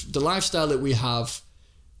from the lifestyle that we have.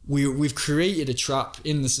 We've created a trap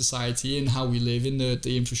in the society, in how we live, in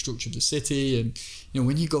the infrastructure of the city. And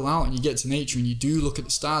when you go out and you get to nature and you do look at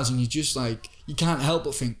the stars, and you just like, you can't help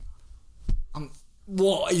but think,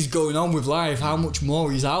 what is going on with life? How much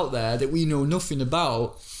more is out there that we know nothing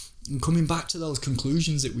about? And coming back to those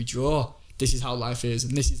conclusions that we draw, this is how life is,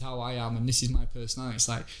 and this is how I am, and this is my personality. It's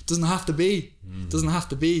like, it doesn't have to be. It doesn't have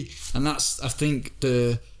to be. And that's, I think,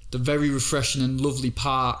 the very refreshing and lovely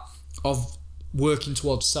part of working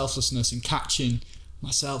towards selflessness and catching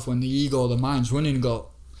myself when the ego or the mind's running and go,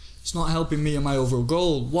 it's not helping me and my overall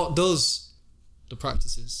goal. What does? The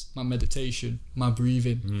practices, my meditation, my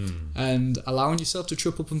breathing, and allowing yourself to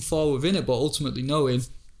trip up and fall within it, but ultimately knowing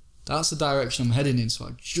that's the direction I'm heading in, so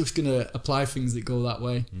I'm just going to apply things that go that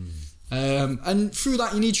way. And through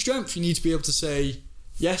that, you need strength. You need to be able to say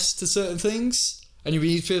yes to certain things, and you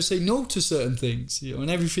need to be able to say no to certain things,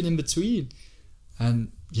 and everything in between.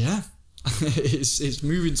 And yeah, it's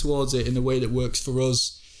moving towards it in a way that works for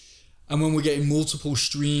us. And when we're getting multiple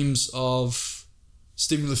streams of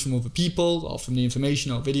stimulus from other people or from the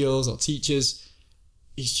information or videos or teachers,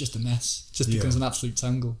 it's just a mess. It just becomes an absolute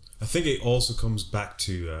tangle. I think it also comes back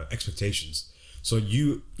to expectations. So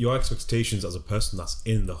your expectations as a person that's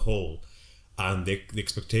in the hole, and the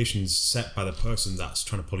expectations set by the person that's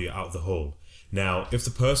trying to pull you out of the hole. Now, if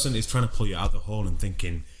the person is trying to pull you out of the hole and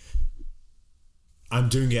thinking, I'm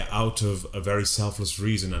doing it out of a very selfless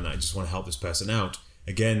reason and I just want to help this person out,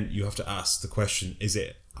 again, you have to ask the question, is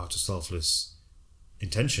it out of selfless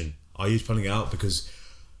intention? Are you pulling it out because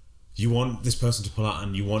you want this person to pull out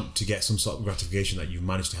and you want to get some sort of gratification that you've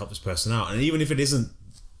managed to help this person out? And even if it isn't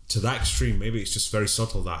to that extreme, maybe it's just very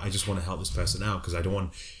subtle that I just want to help this person out because I don't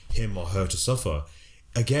want him or her to suffer.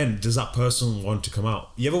 Again, does that person want to come out?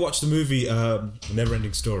 You ever watch the movie Never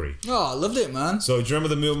Ending Story? Oh, I loved it, man. So do you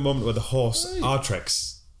remember the moment where the horse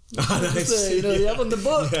Artrex? You have on the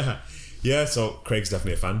book. Yeah, so Craig's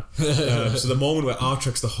definitely a fan. So the moment where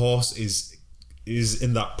Artrex, the horse, is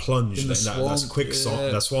in that plunge, that quick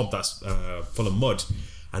swamp that's full of mud,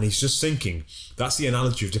 and he's just sinking. That's the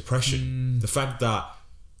analogy of depression. The fact that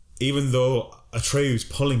even though Atreu's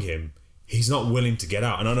pulling him, he's not willing to get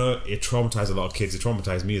out. And I know it traumatized a lot of kids. It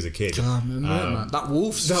traumatized me as a kid. Man. That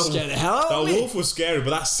wolf scared the hell out of me. That wolf was scary,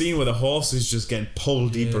 but that scene where the horse is just getting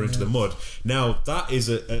pulled deeper into the mud. Now, that is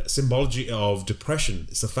a symbology of depression.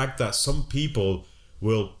 It's the fact that some people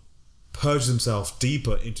will purge themselves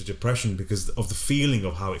deeper into depression because of the feeling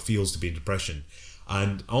of how it feels to be in depression.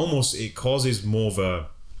 And almost it causes more of a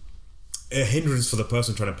hindrance for the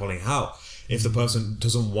person trying to pull it out. If the person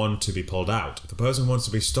doesn't want to be pulled out, if the person wants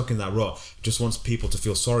to be stuck in that rut, just wants people to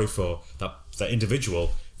feel sorry for that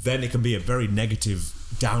individual, then it can be a very negative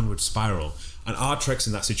downward spiral. And Artrex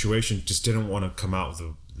in that situation just didn't want to come out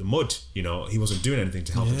of the mud. He wasn't doing anything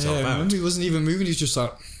to help himself out. Remember, he wasn't even moving. He's just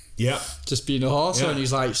like, just being a horse, and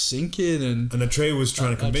he's like sinking. And Atreyu was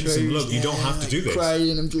trying to convince him, look, you don't have to do this.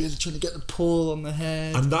 Crying and trying to get the pull on the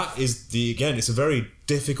head. And that is it's a very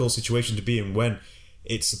difficult situation to be in when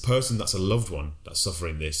it's a person that's a loved one that's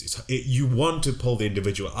suffering this. You want to pull the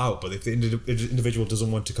individual out, but if the individual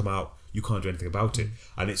doesn't want to come out, you can't do anything about it.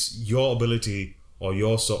 And it's your ability or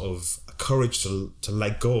your sort of courage to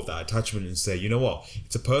let go of that attachment and say, you know what, if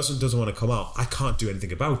the person doesn't want to come out, I can't do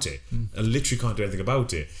anything about it. I literally can't do anything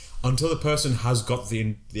about it. Until the person has got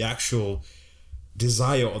the actual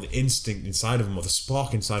desire or the instinct inside of them or the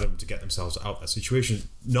spark inside of them to get themselves out of that situation,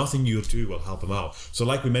 nothing you'll do will help them out. So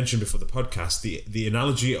like we mentioned before the podcast, the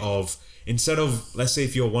analogy of, instead of, let's say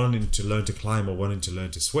if you're wanting to learn to climb or wanting to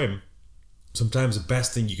learn to swim, sometimes the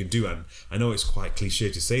best thing you can do, and I know it's quite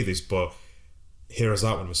cliche to say this, but hear us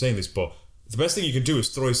out when we're saying this, but the best thing you can do is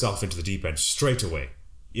throw yourself into the deep end straight away.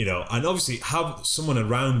 And obviously have someone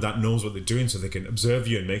around that knows what they're doing so they can observe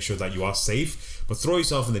you and make sure that you are safe, but throw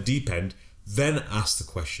yourself in the deep end, then ask the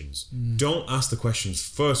questions. Don't ask the questions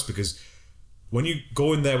first, because when you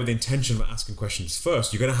go in there with the intention of asking questions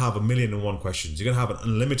first, you're going to have 1,000,001 questions. You're going to have an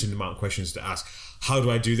unlimited amount of questions to ask. How do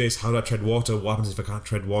I do this? How do I tread water? What happens if I can't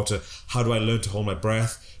tread water? How do I learn to hold my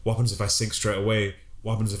breath? What happens if I sink straight away?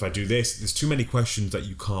 What happens if I do this? There's too many questions that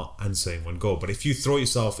you can't answer in one go. But if you throw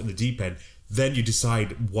yourself in the deep end, then you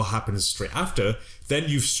decide what happens straight after, then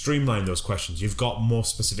you've streamlined those questions. You've got more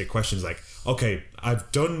specific questions like, okay,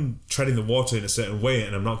 I've done treading the water in a certain way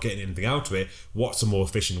and I'm not getting anything out of it. What's a more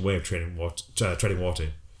efficient way of treading water?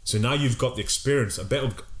 So now you've got the experience, a bit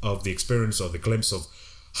of the experience or the glimpse of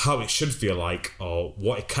how it should feel like or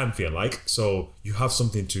what it can feel like. So you have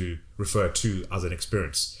something to refer to as an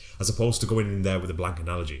experience, as opposed to going in there with a blank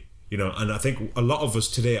analogy. And I think a lot of us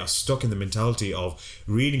today are stuck in the mentality of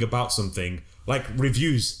reading about something like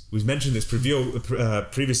reviews. We've mentioned this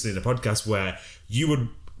previously in the podcast, where you would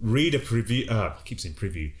read a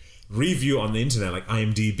review on the internet, like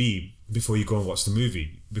IMDb, before you go and watch the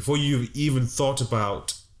movie. Before you've even thought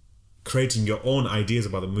about creating your own ideas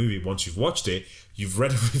about the movie, once you've watched it, you've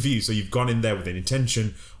read a review. So you've gone in there with an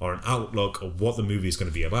intention or an outlook of what the movie is going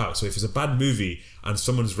to be about. So if it's a bad movie and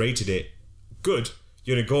someone's rated it good,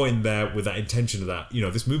 you're going to go in there with that intention of that,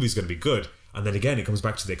 this movie is going to be good. And then again, it comes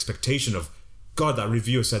back to the expectation of God, that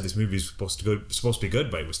reviewer said this movie is supposed to be good,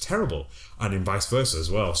 but it was terrible, and in vice versa as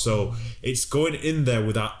well. So it's going in there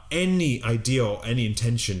without any idea or any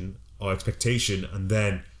intention or expectation, and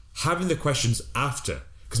then having the questions after.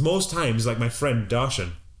 Because most times, like my friend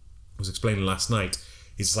Darshan was explaining last night,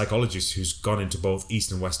 he's a psychologist who's gone into both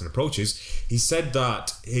East and Western approaches. He said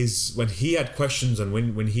that when he had questions and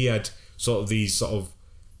when he had sort of these sort of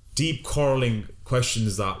deep quarreling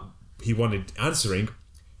questions that he wanted answering,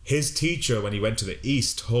 his teacher, when he went to the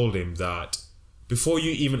East, told him that before you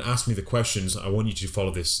even ask me the questions, I want you to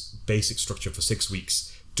follow this basic structure for 6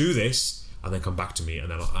 weeks. Do this, and then come back to me, and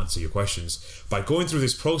then I'll answer your questions. By going through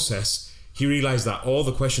this process, he realised that all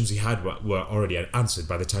the questions he had were already answered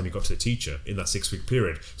by the time he got to the teacher in that 6 week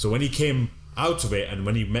period. So when he came out of it and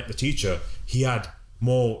when he met the teacher, he had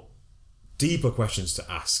more deeper questions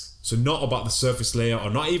to ask. So not about the surface layer, or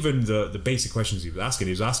not even the basic questions he was asking.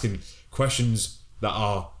 He was asking questions that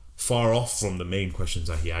are far off from the main questions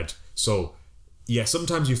that he had. So yeah,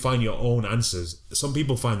 sometimes you find your own answers. Some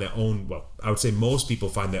people find their own, well, I would say most people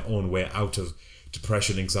find their own way out of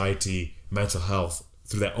depression, anxiety, mental health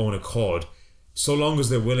through their own accord, so long as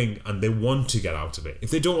they're willing and they want to get out of it.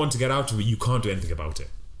 If they don't want to get out of it, you can't do anything about it.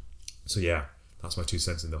 So yeah, that's my 2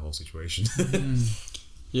 cents in the whole situation.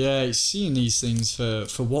 Yeah, it's seeing these things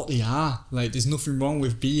for what they are. Like, there's nothing wrong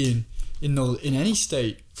with being in any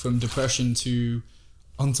state, from depression to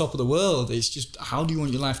on top of the world. It's just, how do you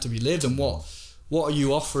want your life to be lived, and what are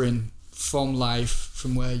you offering from life,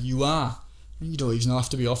 from where you are? You don't even have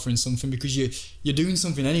to be offering something, because you're doing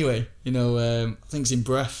something anyway. You know, I think it's in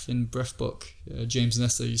Breath book, James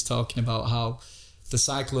Nestor, he's talking about how the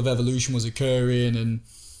cycle of evolution was occurring,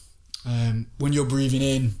 and when you're breathing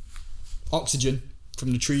in oxygen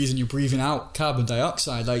from the trees and you're breathing out carbon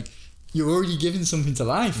dioxide, like, you're already giving something to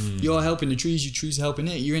life. You're helping the trees, your trees are helping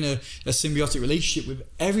it. You're in a symbiotic relationship with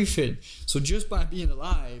everything. So just by being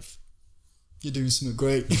alive, you're doing something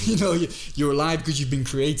great. You know, you're alive because you've been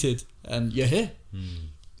created and you're here.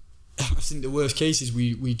 I think the worst case is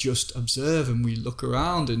we just observe and we look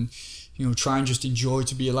around and, you know, try and just enjoy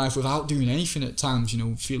to be alive without doing anything at times, you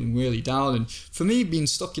know, feeling really down. And for me, being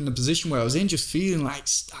stuck in the position where I was in, just feeling like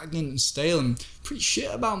stagnant and stale and pretty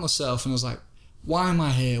shit about myself. And I was like, why am I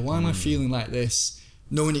here? Why am I feeling like this?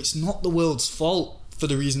 Knowing it's not the world's fault for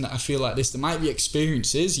the reason that I feel like this. There might be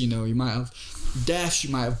experiences, you know, you might have deaths, you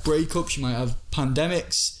might have breakups, you might have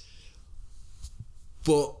pandemics.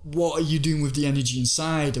 But what are you doing with the energy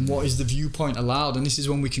inside, and what is the viewpoint allowed? And this is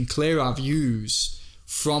when we can clear our views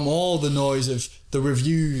from all the noise of the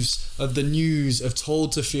reviews, of the news, of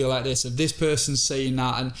told to feel like this, of this person saying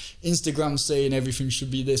that, and Instagram saying everything should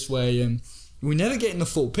be this way. And we never get in the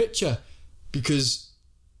full picture, because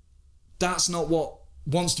that's not what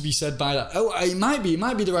wants to be said by that. Oh, it might be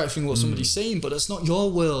the right thing what somebody's saying, but that's not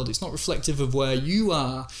your world. It's not reflective of where you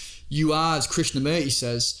are. You are, as Krishnamurti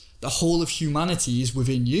says, the whole of humanity is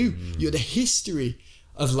within you. You're the history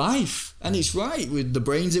of life. And it's right, with the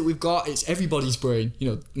brains that we've got, it's everybody's brain. You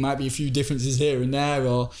know, there might be a few differences here and there,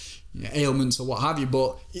 or, you know, ailments or what have you,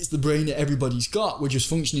 but it's the brain that everybody's got. We're just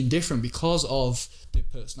functioning different because of their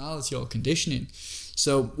personality or conditioning.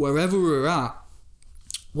 So wherever we're at,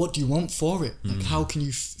 what do you want for it? Like, how can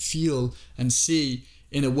you feel and see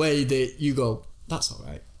in a way that you go, that's all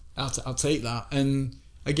right, I'll take that. And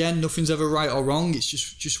again, nothing's ever right or wrong. It's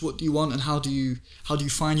just what do you want, and how do you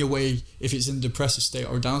find your way? If it's in a depressive state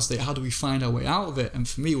or a down state, how do we find our way out of it? And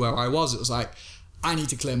for me, where I was, it was like, I need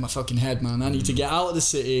to clear my fucking head, man. I need to get out of the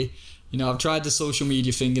city. You know, I've tried the social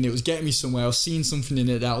media thing and it was getting me somewhere. I was seeing something in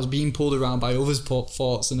it that I was being pulled around by others'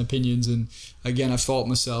 thoughts and opinions. And again, I thought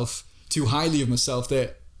myself too highly of myself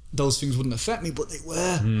that those things wouldn't affect me, but they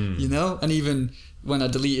were, you know? And even when I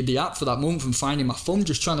deleted the app for that month and finding my thumb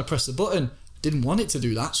just trying to press the button, I didn't want it to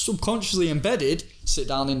do that. Subconsciously embedded, sit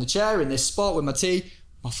down in the chair in this spot with my tea,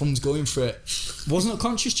 my thumb's going for it. It wasn't a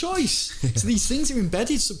conscious choice. So these things are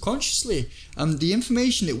embedded subconsciously. And the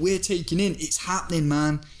information that we're taking in, it's happening,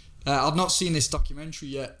 man. I've not seen this documentary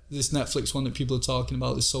yet, this Netflix one that people are talking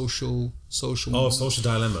about, the social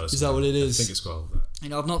dilemmas. Is that what it is? I think it's called. You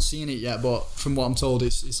know, I've not seen it yet, but from what I'm told,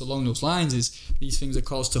 it's along those lines. Is these things are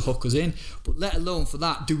caused to hook us in, but let alone for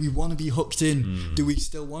that, do we want to be hooked in? Do we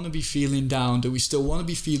still want to be feeling down? Do we still want to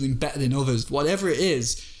be feeling better than others? Whatever it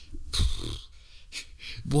is,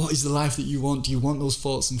 what is the life that you want? Do you want those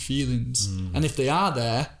thoughts and feelings? And if they are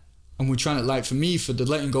there, and we're trying to, like, for me, for the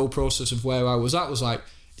letting go process of where I was at, was like,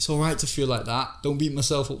 it's all right to feel like that. Don't beat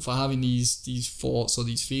myself up for having these thoughts or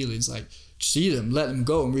these feelings. Like, see them, let them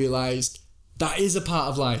go, and realise that is a part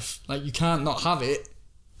of life. Like, you can't not have it.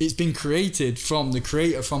 It's been created from the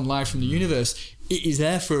creator, from life, from the universe. It is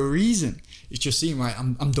there for a reason. It's just seeing, right,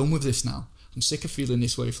 I'm done with this now. I'm sick of feeling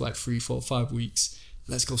this way for like 3, 4, 5 weeks.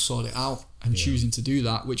 Let's go sort it out. And choosing to do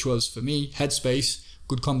that, which was for me, headspace,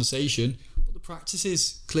 good conversation. But the practice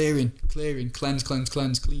is clearing, cleanse,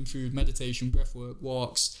 clean food, meditation, breath work,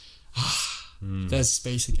 walks. There's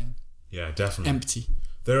space again. Yeah, definitely. Empty.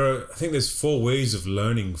 I think there's 4 ways of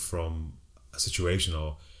learning from a situation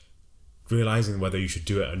or realizing whether you should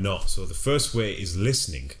do it or not. So the first way is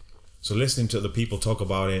listening. So listening to other people talk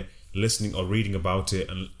about it, listening or reading about it,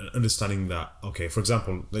 and understanding that, okay, for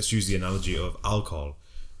example, let's use the analogy of alcohol.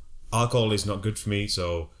 Alcohol is not good for me,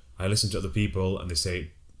 so I listen to other people and they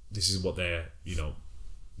say, this is what they're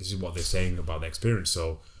saying about their experience,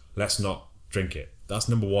 so let's not drink it. That's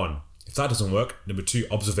number 1. If that doesn't work, number 2,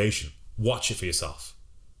 observation. Watch it for yourself.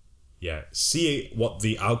 Yeah, see what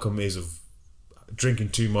the outcome is of drinking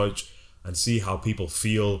too much and see how people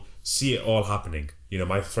feel, see it all happening. You know,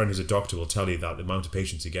 my friend who's a doctor will tell you that the amount of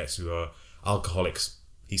patients he gets who are alcoholics,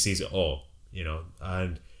 he sees it all, you know.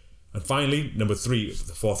 And finally, number 3,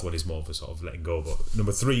 the 4th one is more of a sort of letting go, but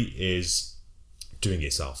number 3 is doing it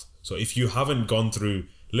yourself. So if you haven't gone through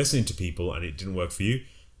listening to people and it didn't work for you,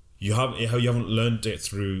 you haven't learned it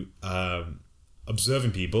through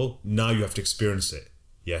observing people, now you have to experience it.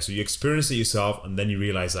 Yeah, so you experience it yourself and then you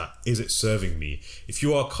realize that, is it serving me? If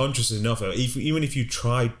you are conscious enough, even if you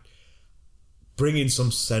try bringing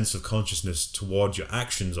some sense of consciousness towards your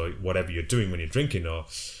actions or whatever you're doing when you're drinking, or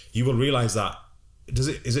you will realize that,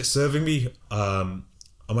 is it serving me? Am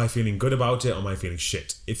I feeling good about it? Or am I feeling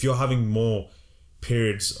shit? If you're having more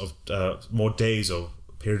periods of more days or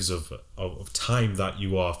periods of time that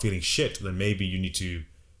you are feeling shit, then maybe you need to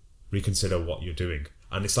reconsider what you're doing.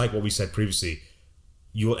 And it's like what we said previously,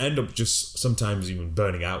 you will end up just sometimes even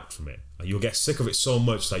burning out from it. Like, you'll get sick of it so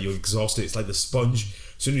much that you're exhausted. It's like the sponge.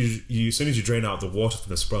 As soon as you drain out the water from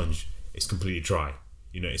the sponge, it's completely dry.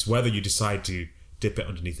 You know, it's whether you decide to dip it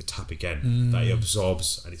underneath the tap again that it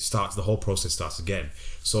absorbs and the whole process starts again.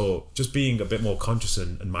 So just being a bit more conscious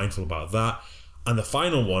and mindful about that. And the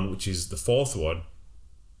final one, which is the 4th one,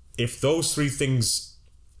 if those 3 things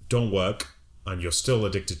don't work and you're still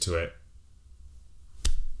addicted to it,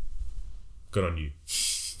 good on you.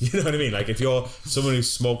 You know what I mean? Like, if you're someone who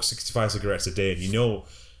smokes 65 cigarettes a day and you know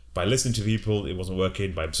by listening to people it wasn't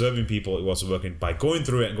working, by observing people it wasn't working, by going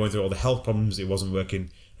through it and going through all the health problems it wasn't working,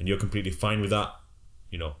 and you're completely fine with that,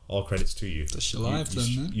 you know, all credits to you. That's your life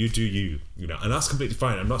then, man. You do you know, and that's completely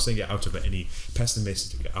fine. I'm not saying get out of it any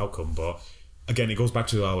pessimistic outcome, but again, it goes back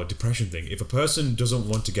to our depression thing. If a person doesn't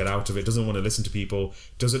want to get out of it, doesn't want to listen to people,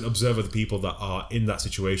 doesn't observe other people that are in that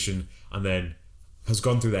situation, and then has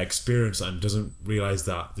gone through that experience and doesn't realize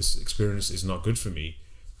that this experience is not good for me,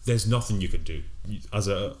 there's nothing you can do. As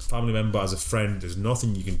a family member, as a friend, there's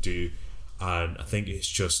nothing you can do. And I think it's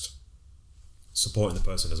just supporting the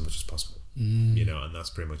person as much as possible, you know, and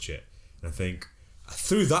that's pretty much it. And I think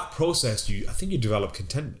through that process, I think you develop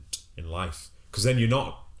contentment in life, because then you're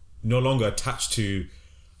no longer attached to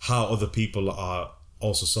how other people are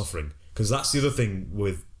also suffering. Because that's the other thing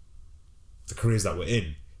with the careers that we're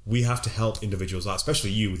in. We have to help individuals out, especially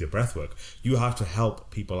you with your breath work. You have to help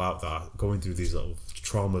people out that are going through these little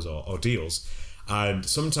traumas or ordeals. And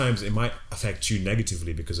sometimes it might affect you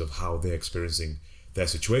negatively because of how they're experiencing their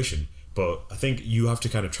situation. But I think you have to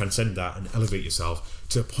kind of transcend that and elevate yourself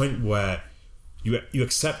to a point where you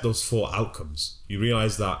accept those 4 outcomes. You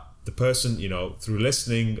realize that the person, you know, through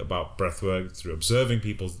listening about breathwork, through observing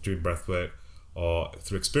people doing breathwork, or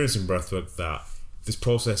through experiencing breathwork, that this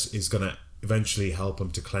process is going to eventually help them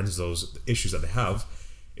to cleanse those issues that they have.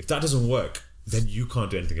 If that doesn't work, then you can't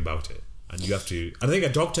do anything about it. And you have to, and I think a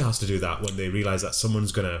doctor has to do that when they realize that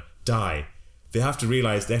someone's going to die. They have to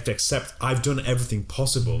realize, they have to accept, I've done everything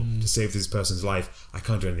possible to save this person's life. I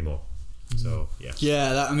can't do any more. So, yeah.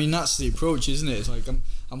 Yeah, that's the approach, isn't it? It's like,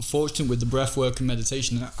 I'm fortunate with the breath work and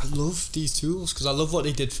meditation. And I love these tools because I love what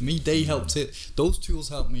they did for me. They helped it. Those tools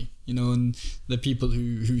helped me, you know, and the people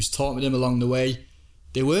who's taught me them along the way,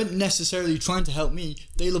 they weren't necessarily trying to help me.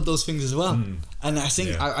 They love those things as well. And I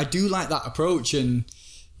think I do like that approach. And,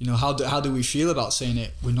 you know, how do we feel about saying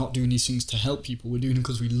it? We're not doing these things to help people. We're doing it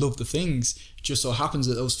because we love the things. It just so happens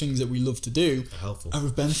that those things that we love to do are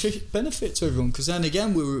of benefit to everyone. Because then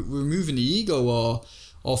again, we're removing the ego,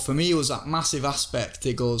 or for me, it was that massive aspect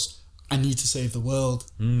that goes, I need to save the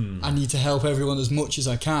world. I need to help everyone as much as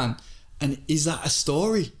I can. And is that a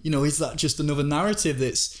story? You know, is that just another narrative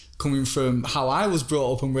that's coming from how I was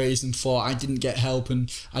brought up and raised and thought I didn't get help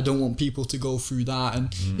and I don't want people to go through that?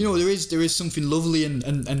 And you know, there is something lovely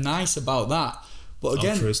and nice about that. But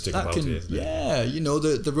again, altruistic that about can, it, isn't it? you know,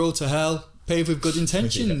 the road to hell paved with good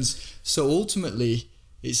intentions. So ultimately,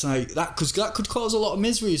 it's like that, because that could cause a lot of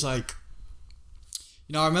misery. It's like,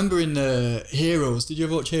 I remember in Heroes. Did you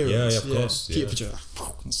ever watch Heroes? Yeah, of course. Yeah.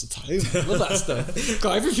 What's the time? Love that stuff.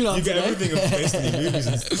 Got everything on. You get today. everything based on your movies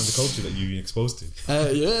and the culture that you've been exposed to.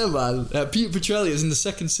 Yeah, man. Peter Petrelli was in the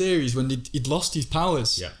second series when he'd lost his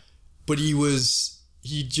powers. Yeah. But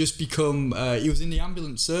he'd just become. He was in the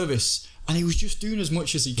ambulance service. And he was just doing as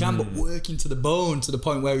much as he can, but working to the bone, to the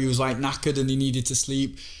point where he was like knackered and he needed to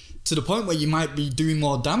sleep, to the point where you might be doing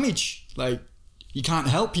more damage. Like, you can't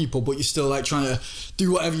help people, but you're still like trying to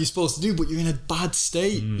do whatever you're supposed to do, but you're in a bad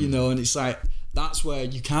state, and it's like, that's where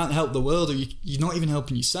you can't help the world, or you're not even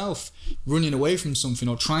helping yourself, running away from something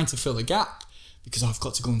or trying to fill a gap because I've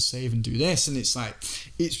got to go and save and do this. And it's like,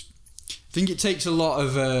 I think it takes a lot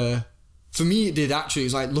of, for me, it did actually.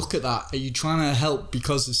 It's like, look at that. Are you trying to help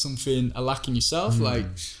because there's something a lack in yourself? Like,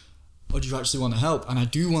 or do you actually want to help? And I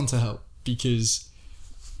do want to help because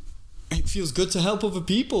it feels good to help other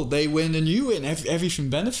people. They win and you win. Everything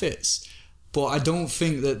benefits. But I don't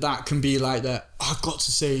think that can be like that. I've got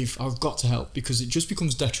to save. I've got to help, because it just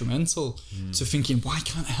becomes detrimental to thinking, why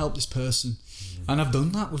can't I help this person? And I've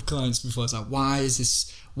done that with clients before. It's like, why is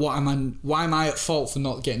this? Why am I at fault for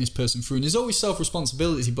not getting this person through? And there's always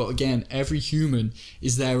self-responsibility, but again, every human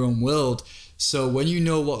is their own world. So when you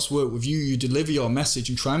know what's worked with you, you deliver your message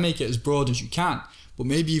and try and make it as broad as you can. But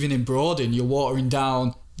maybe even in broadening, you're watering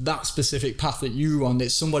down that specific path that you're on.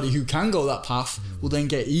 That somebody who can go that path will then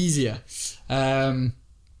get easier. Unfortunately,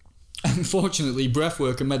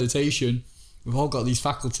 breathwork and meditation, we've all got these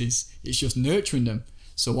faculties. It's just nurturing them.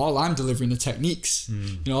 So all I'm delivering are techniques.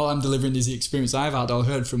 All I'm delivering is the experience I've had or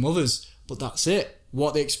heard from others. But that's it.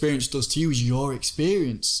 What the experience does to you is your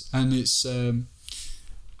experience. And it's,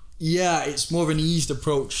 it's more of an eased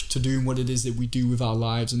approach to doing what it is that we do with our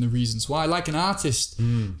lives and the reasons why. Like an artist,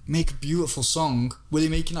 make a beautiful song. Were they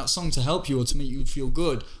making that song to help you or to make you feel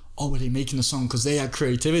good? Or were they making a song because they had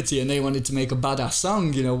creativity and they wanted to make a badass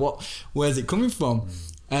song? Where's it coming from?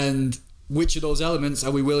 And which of those elements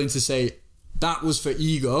are we willing to say, that was for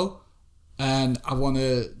ego, and I want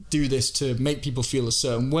to do this to make people feel a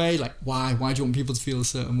certain way? Like, why? Why do you want people to feel a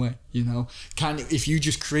certain way? If you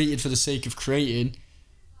just created for the sake of creating,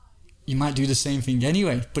 you might do the same thing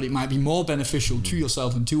anyway, but it might be more beneficial to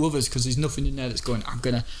yourself and to others, because there's nothing in there that's going, I'm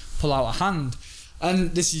going to pull out a hand.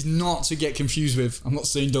 And this is not to get confused with, I'm not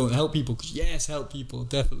saying don't help people, because yes, help people,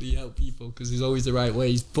 definitely help people, because there's always the right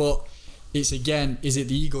ways. But it's, again, is it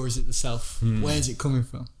the ego or is it the self? Where's it coming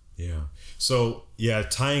from? Yeah. So,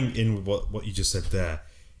 tying in with what you just said there,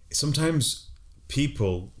 sometimes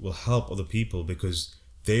people will help other people because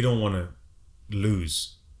they don't want to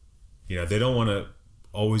lose. They don't want to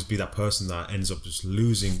always be that person that ends up just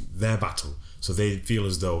losing their battle. So they feel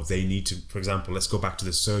as though they need to, for example, let's go back to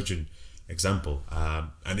the surgeon example.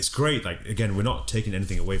 And it's great. Like, again, we're not taking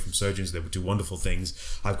anything away from surgeons. They do wonderful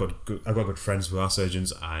things. I've got good friends who are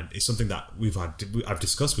surgeons, and it's something that I've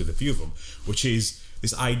discussed with a few of them, which is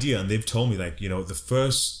this idea. And they've told me, like, the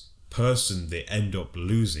first person they end up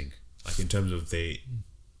losing, like in terms of it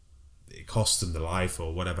costs them the life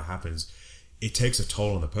or whatever happens, it takes a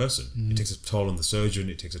toll on the person. It takes a toll on the surgeon.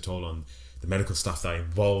 It takes a toll on the medical staff that are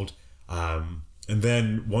involved. And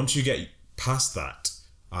then once you get past that,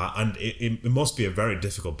 and it must be a very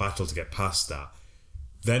difficult battle to get past that,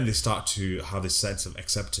 then they start to have this sense of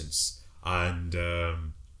acceptance. And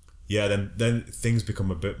then things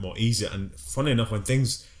become a bit more easier. And funny enough, when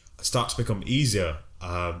things start to become easier,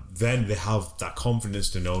 then they have that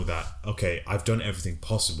confidence to know that, okay, I've done everything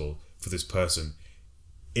possible for this person.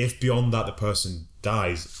 If beyond that the person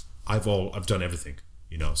dies, I've done everything,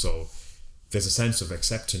 so there's a sense of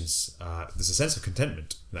acceptance, there's a sense of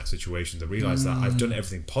contentment in that situation, to realize that I've done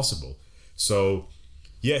everything possible. So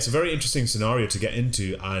it's a very interesting scenario to get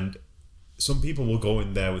into, and some people will go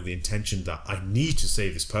in there with the intention that I need to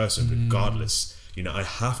save this person regardless. I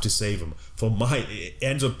have to save them it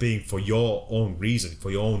ends up being for your own reason,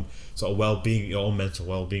 for your own sort of well-being, your own mental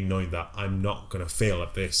well-being, knowing that I'm not going to fail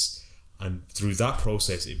at this. And through that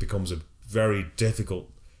process, it becomes a very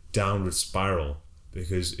difficult downward spiral,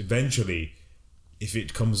 because eventually, if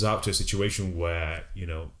it comes out to a situation where,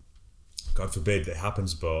 God forbid it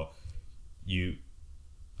happens, but you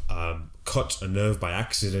cut a nerve by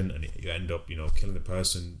accident and you end up, killing the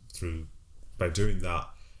person by doing that,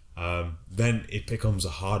 then it becomes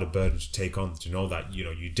a harder burden to take on, to know that,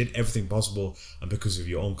 you did everything possible, and because of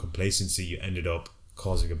your own complacency, you ended up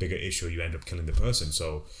causing a bigger issue. You end up killing the person.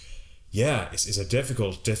 So, it's a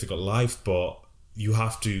difficult life, but you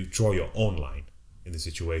have to draw your own line in the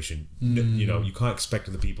situation. You can't expect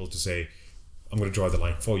other people to say, I'm going to draw the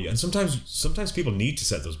line for you. And sometimes people need to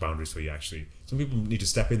set those boundaries for you, actually. Some people need to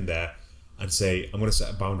step in there and say, I'm going to set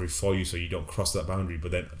a boundary for you so you don't cross that boundary.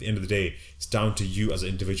 But then at the end of the day, it's down to you as an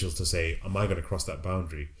individual to say, am I going to cross that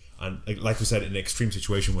boundary? And like we said, in an extreme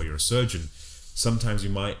situation where you're a surgeon, sometimes you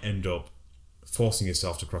might end up forcing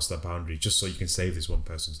yourself to cross that boundary just so you can save this one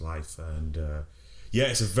person's life. And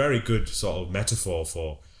it's a very good sort of metaphor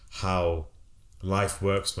for how life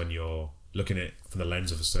works when you're looking at it from the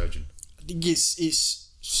lens of a surgeon. I think it's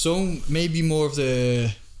so maybe more of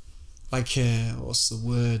the, like, what's the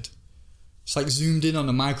word? It's like zoomed in on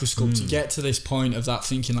a microscope to get to this point of that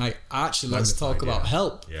thinking, like, actually, let's talk about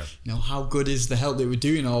help. Yeah. You know, how good is the help that we're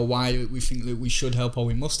doing, or why we think that we should help or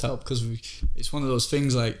we must help? Because it's one of those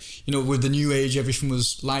things, like, you know, with the new age, everything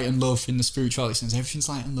was light and love in the spirituality sense. Everything's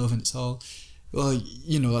light and love, and it's all, well,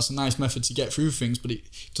 you know, that's a nice method to get through things, but it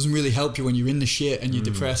doesn't really help you when you're in the shit and you're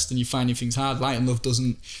depressed and you're finding things hard. Light and love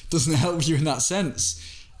doesn't help you in that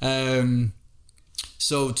sense.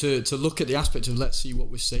 So to look at the aspect of, let's see what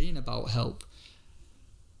we're saying about help,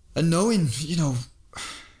 and knowing, you know,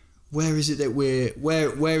 where is it that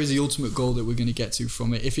where is the ultimate goal that we're going to get to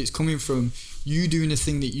from it? If it's coming from you doing the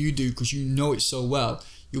thing that you do because you know it so well,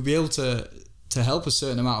 you'll be able to help a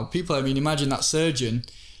certain amount of people. I mean, imagine that surgeon.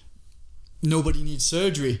 Nobody needs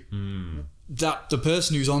surgery. That the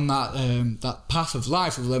person who's on that path of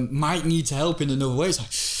life might need to help in another way.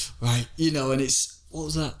 It's like, right, you know, and it's, what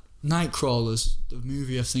was that? Nightcrawlers, the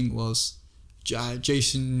movie I think was Jake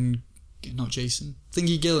Gyllenhaal.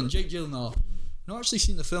 I've not actually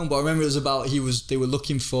seen the film, but I remember it was about they were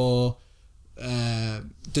looking for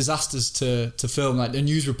disasters to film, like a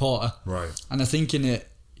news reporter, right? And I think in it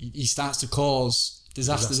he starts to cause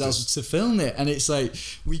disasters to film it, and it's like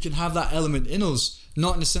we can have that element in us,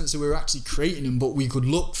 not in the sense that we're actually creating them, but we could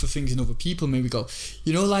look for things in other people. Maybe go,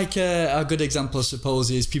 you know, like a good example I suppose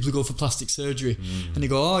is people who go for plastic surgery and they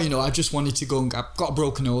go, oh, you know, I just wanted to go and I've got a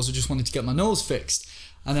broken nose, I just wanted to get my nose fixed,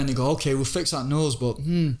 and then they go, okay, we'll fix that nose, but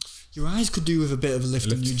your eyes could do with a bit of a lift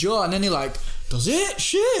in your jaw, and then you're like, does it?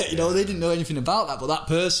 Shit, you know, they didn't know anything about that, but that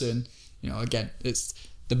person, you know, again, it's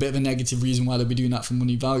the bit of a negative reason why they'll be doing that for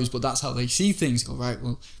money values, but that's how they see things. Go, right,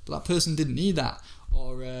 well, but that person didn't need that.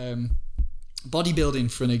 Or bodybuilding,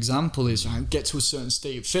 for an example, is, right, get to a certain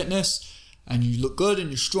state of fitness and you look good and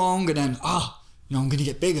you're strong, and then you know, I'm going to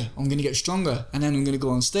get bigger, I'm going to get stronger, and then I'm going to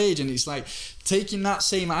go on stage. And it's like taking that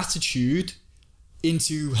same attitude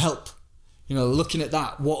into help, you know, looking at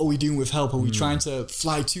that, what are we doing with help? Are we trying to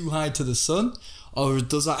fly too high to the sun, or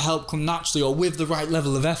does that help come naturally or with the right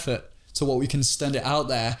level of effort to what we can stand it out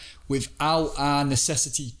there without our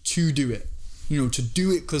necessity to do it, you know, to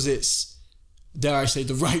do it because it's, dare I say,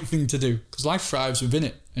 the right thing to do, because life thrives within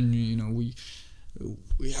it. And, you know, we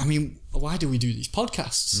I mean, why do we do these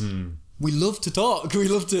podcasts? We love to talk. We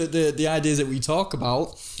love the ideas that we talk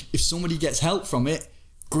about. If somebody gets help from it,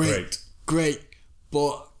 great.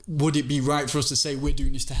 But would it be right for us to say we're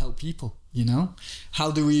doing this to help people? You know,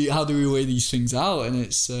 how do we weigh these things out? And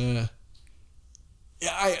it's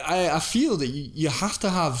I feel that you have to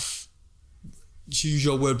have, to use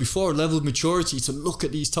your word before, a level of maturity to look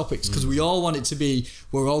at these topics, because we all want it to be,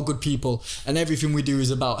 we're all good people and everything we do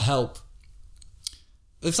is about help.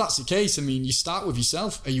 If that's the case, I mean, you start with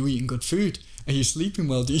yourself. Are you eating good food? Are you sleeping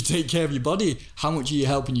well? Do you take care of your body? How much are you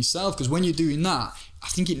helping yourself? Because when you're doing that, I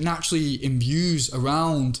think it naturally imbues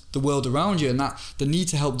around the world around you, and that the need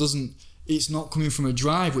to help it's not coming from a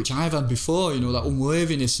drive, which I've had before, you know, that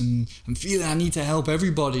unworthiness and feeling I need to help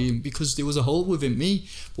everybody because there was a hole within me.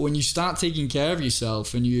 But when you start taking care of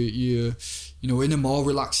yourself and you're in a more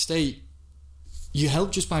relaxed state, you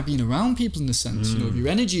help just by being around people, in the sense, you know, your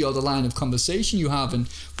energy or the line of conversation you have. And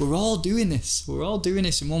we're all doing this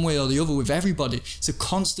in one way or the other with everybody. It's a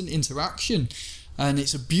constant interaction, and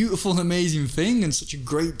it's a beautiful and amazing thing, and such a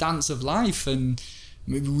great dance of life. And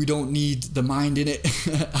maybe we don't need the mind in it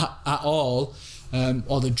at all,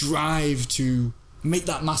 or the drive to make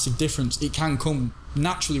that massive difference. It can come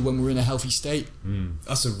naturally when we're in a healthy state.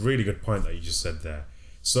 That's a really good point that you just said there.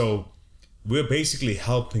 So we're basically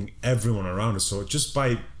helping everyone around us. So just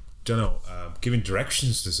by, giving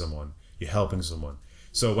directions to someone, you're helping someone.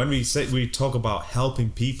 So when we talk about helping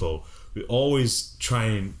people, we always try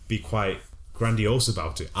and be quite grandiose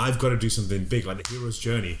about it. I've got to do something big, like the hero's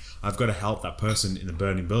journey. I've got to help that person in the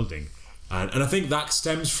burning building. And I think that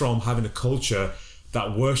stems from having a culture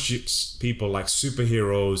that worships people like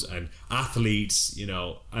superheroes and athletes, you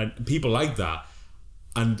know, and people like that.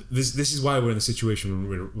 And this is why we're in the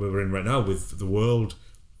situation we're in right now with the world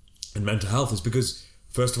and mental health, is because,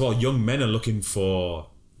 first of all, young men are looking for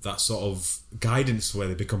that sort of guidance where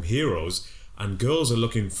they become heroes, and girls are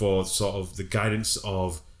looking for sort of the guidance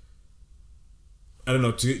of I don't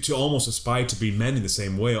know, to almost aspire to be men in the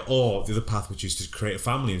same way, or the other path, which is to create a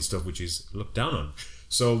family and stuff, which is looked down on.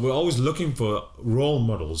 So we're always looking for role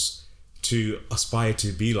models to aspire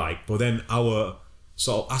to be like, but then our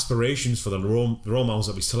sort of aspirations for the role models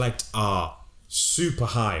that we select are super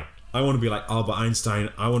high. I want to be like Albert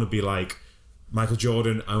Einstein. I want to be like Michael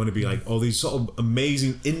Jordan. I want to be like all these sort of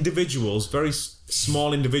amazing individuals, very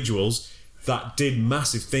small individuals that did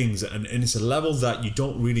massive things, and it's a level that you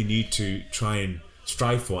don't really need to try and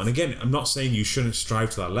strive for. And again, I'm not saying you shouldn't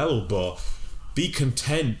strive to that level, but be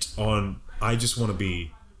content on, I just want to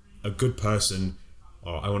be a good person,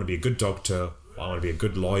 or I want to be a good doctor, or I want to be a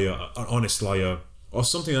good lawyer, an honest lawyer, or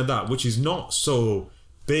something like that, which is not so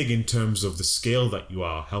big in terms of the scale that you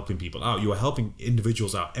are helping people out. You are helping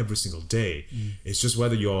individuals out every single day. It's just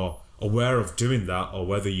whether you're aware of doing that, or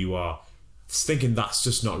whether you are thinking that's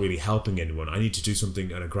just not really helping anyone. I need to do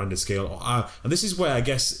something on a grander scale. And this is where I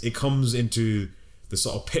guess it comes into the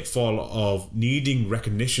sort of pitfall of needing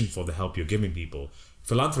recognition for the help you're giving people.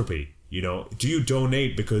 Philanthropy, do you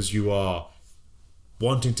donate because you are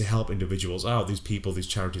wanting to help individuals out, these people, these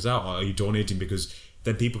charities out, or are you donating because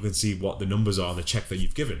then people can see what the numbers are on the check that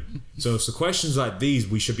you've given? So questions like these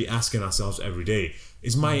we should be asking ourselves every day.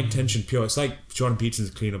 Is my intention pure? It's like Jordan Peterson's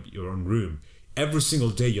clean up your own room. Every single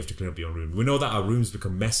day you have to clean up your own room. We know that our rooms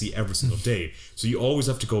become messy every single day. So you always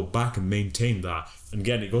have to go back and maintain that. And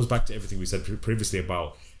again, it goes back to everything we said previously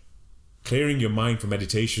about clearing your mind for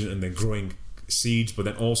meditation and then growing seeds, but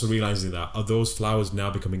then also realizing that are those flowers now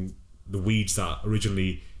becoming the weeds that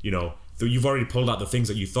originally, you've already pulled out the things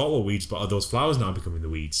that you thought were weeds, but are those flowers now becoming the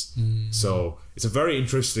weeds? So it's a very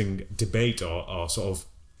interesting debate or sort of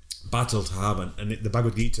battle to have. And the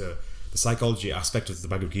Bhagavad Gita, the psychology aspect of the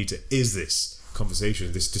Bhagavad Gita is this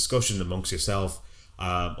conversation, this discussion amongst yourself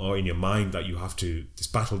or in your mind this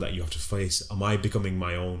battle that you have to face. Am I becoming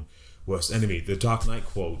my own worst enemy? The Dark Knight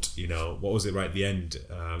quote, what was it right at the end?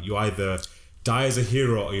 You either die as a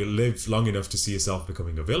hero or you live long enough to see yourself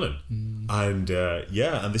becoming a villain. And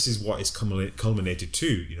and this is what it's culminated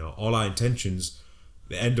to. All our intentions,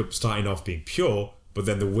 they end up starting off being pure, but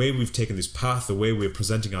then the way we've taken this path, the way we're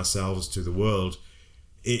presenting ourselves to the world,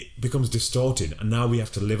 it becomes distorted, and now we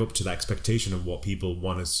have to live up to the expectation of what people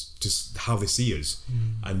want us to, how they see us.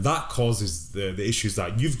 And that causes the issues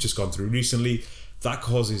that you've just gone through recently. That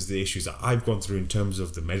causes the issues that I've gone through in terms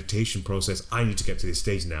of the meditation process. I need to get to this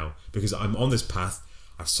stage now because I'm on this path.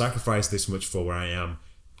 I've sacrificed this much for where I am.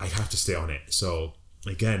 I have to stay on it. So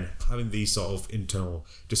again, having these sort of internal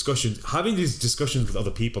discussions, having these discussions with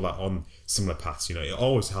other people that are on similar paths, it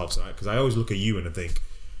always helps, right? Because I always look at you and I think,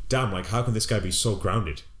 damn, like, how can this guy be so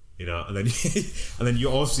grounded? And then and then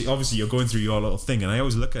you obviously you're going through your little thing, and I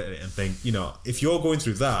always look at it and think, if you're going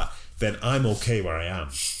through that, then I'm okay where I am.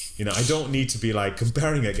 I don't need to be like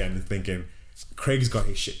comparing again and thinking Craig's got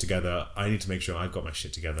his shit together, I need to make sure I've got my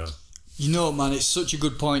shit together. Man, it's such a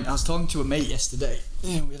good point. I was talking to a mate yesterday. We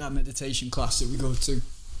had that meditation class that we go to,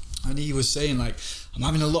 and he was saying, like, I'm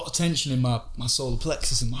having a lot of tension in my solar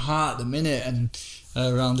plexus and my heart at the minute, and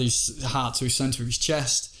around his heart to his centre of his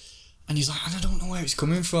chest. And he's like, I don't know where it's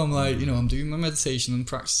coming from. Like, I'm doing my meditation and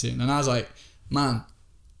practicing. And I was like, man,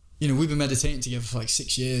 we've been meditating together for like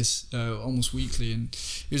 6 years, almost weekly. And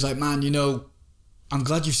he was like, man, I'm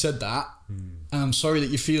glad you said that. And I'm sorry that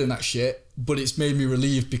you're feeling that shit, but it's made me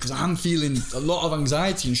relieved because I'm feeling a lot of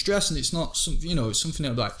anxiety and stress, and it's not something, it's something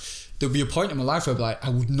that like, there'll be a point in my life where I'd be like, I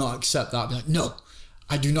would not accept that. I'd be like, no,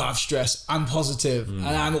 I do not have stress. I'm positive and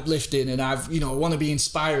I'm uplifting, and I want to be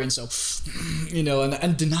inspiring. So,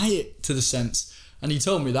 and deny it to the sense. And he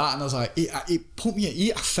told me that, and I was like, it put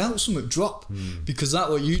me, I felt something drop because that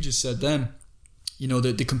what you just said then,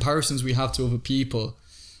 the comparisons we have to other people.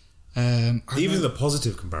 Even the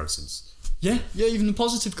positive comparisons. Yeah, even the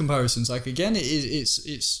positive comparisons. Like, again,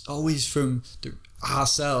 it's always from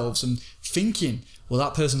ourselves and thinking, well,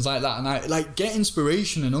 that person's like that, and I like get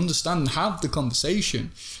inspiration and understand and have the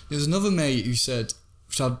conversation. There's another mate who said,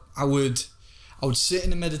 I would sit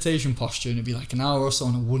in a meditation posture and it'd be like an hour or so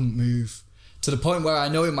and I wouldn't move, to the point where I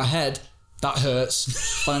know in my head that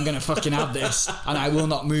hurts, but I'm gonna fucking have this and I will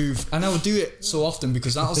not move. And I would do it so often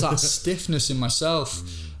because that was that stiffness in myself.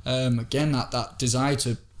 Again, that desire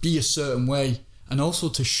to be a certain way and also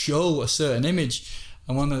to show a certain image.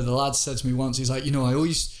 And one of the lads said to me once, he's like, I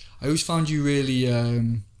always found you really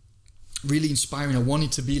really inspiring. I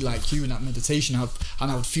wanted to be like you in that meditation,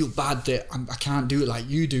 and I would feel bad that I can't do it like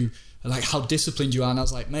you do, like how disciplined you are. And I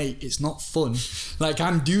was like, mate, it's not fun. Like,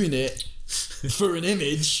 I'm doing it for an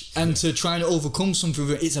image and to try and overcome something.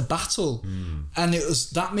 It's a battle. And it was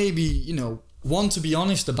that maybe, one, to be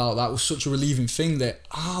honest about that was such a relieving thing that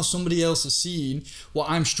somebody else has seen what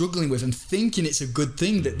I'm struggling with and thinking it's a good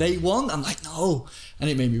thing that they want. I'm like, no. And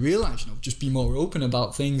it made me realise, just be more open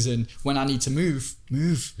about things, and when I need to move.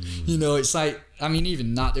 It's like, I mean,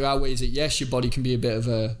 even that, there are ways that, yes, your body can be a bit of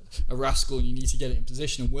a rascal and you need to get it in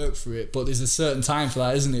position and work through it, but there's a certain time for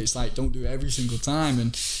that, isn't it? It's like, don't do it every single time.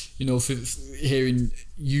 And for hearing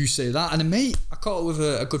you say that, and a mate, I caught up with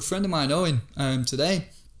a good friend of mine, Owen, today.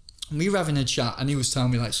 And we were having a chat, and he was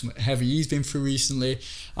telling me like something heavy he's been through recently.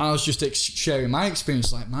 And I was just sharing my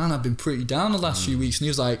experience, like, man, I've been pretty down the last few weeks. And he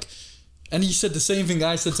was like, and he said the same thing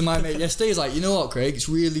I said to my mate yesterday. He's like, you know what, Craig,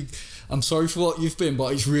 I'm sorry for what you've been,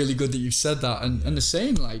 but it's really good that you've said that. And the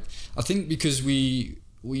same, like, I think because we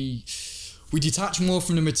detach more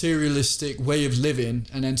from the materialistic way of living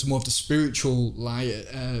and enter more of the spiritual,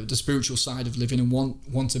 the spiritual side of living, and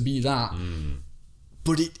want to be that.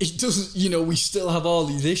 But it doesn't, we still have all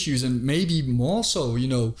these issues, and maybe more so,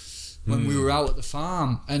 when we were out at the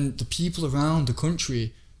farm, and the people around the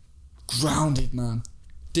country, grounded, man.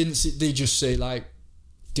 They just say, like,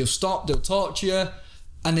 they'll stop, they'll talk to you,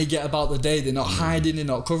 and they get about the day. They're not hiding, they're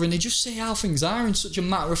not covering. They just say how things are in such a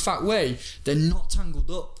matter-of-fact way. They're not tangled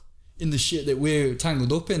up in the shit that we're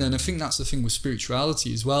tangled up in. And I think that's the thing with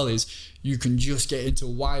spirituality as well, is you can just get into a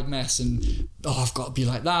wide mess and I've got to be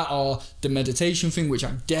like that. Or the meditation thing, which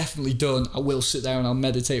I've definitely done. I will sit there and I'll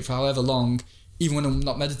meditate for however long, even when I'm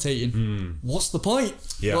not meditating. What's the point?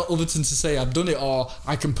 Well, other than to say I've done it, or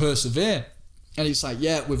I can persevere. And it's like,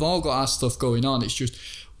 yeah, we've all got our stuff going on. It's just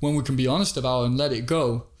when we can be honest about it and let it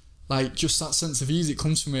go, like, just that sense of ease that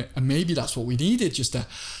comes from it. And maybe that's what we needed, just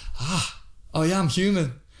I'm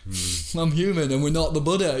human. I'm human, and we're not the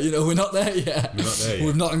Buddha, we're not there yet.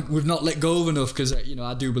 We've not let go of enough, because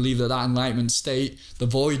I do believe that enlightenment state, the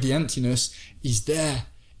void, the emptiness, is there.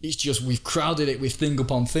 It's just we've crowded it with thing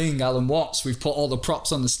upon thing, Alan Watts. We've put all the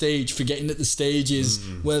props on the stage, forgetting that the stage is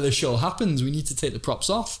where the show happens. We need to take the props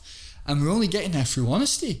off, and we're only getting there through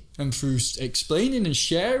honesty and through explaining and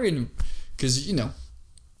sharing, because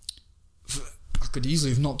I could easily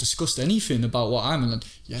have not discussed anything about what I'm in.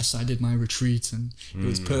 Yes, I did my retreat and it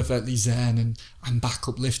was perfectly zen and I'm back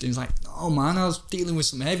uplifting. It's like, no, man, I was dealing with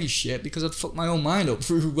some heavy shit because I'd fucked my own mind up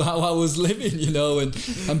through how I was living,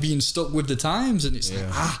 and being stuck with the times. And it's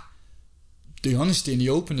like, the honesty and the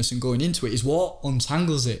openness and going into it is what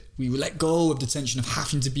untangles it. We let go of the tension of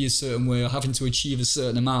having to be a certain way or having to achieve a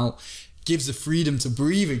certain amount, gives the freedom to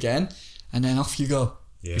breathe again, and then off you go.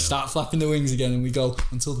 We start flapping the wings again, and we go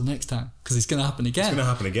until the next time, because it's going to happen again. It's going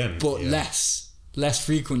to happen again. But less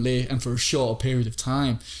frequently and for a shorter period of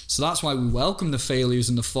time. So that's why we welcome the failures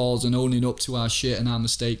and the falls and owning up to our shit and our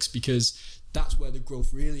mistakes, because that's where the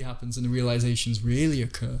growth really happens and the realizations really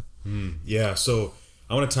occur. So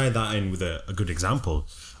I want to tie that in with a good example.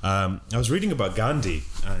 I was reading about Gandhi,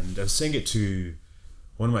 and I was saying it to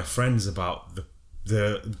one of my friends about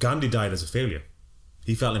the Gandhi died as a failure.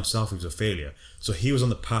 He felt himself he was a failure. So he was on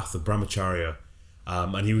the path of brahmacharya,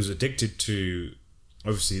 and he was addicted to,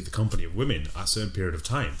 obviously, the company of women at a certain period of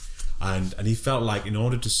time. And he felt like in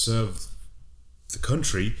order to serve the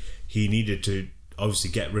country, he needed to obviously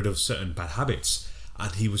get rid of certain bad habits.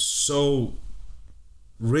 And he was so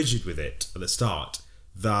rigid with it at the start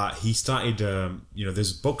that he started,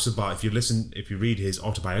 there's books about, if you read his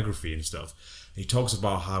autobiography and stuff, he talks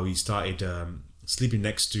about how he started sleeping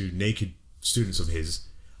next to naked students of his,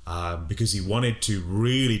 because he wanted to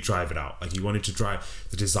really drive it out. Like, he wanted to drive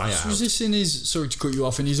the desire out. Was this in his, sorry to cut you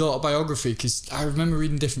off, in his autobiography? Because I remember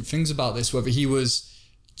reading different things about this, whether he was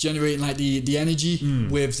generating like the energy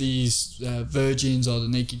with these virgins or the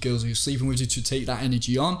naked girls he was sleeping with to take that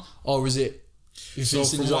energy on, or was it? So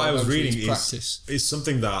from what I was reading, it's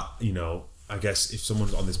something that, I guess if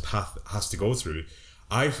someone on this path has to go through.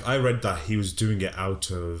 I read that he was doing it out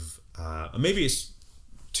of, maybe it's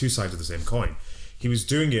two sides of the same coin. He was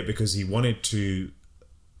doing it because he wanted to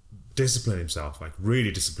discipline himself, like really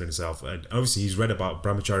discipline himself. And obviously he's read about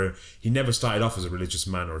brahmacharya. He never started off as a religious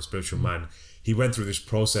man or a spiritual man. He went through this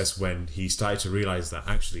process when he started to realize that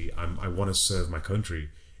actually I want to serve my country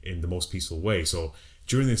in the most peaceful way. So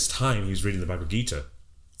during this time, he was reading the Bhagavad Gita,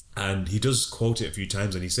 and he does quote it a few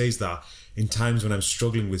times, and he says that in times when I'm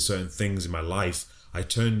struggling with certain things in my life, I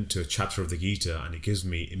turn to a chapter of the Gita and it gives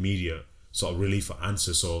me immediate sort of relief or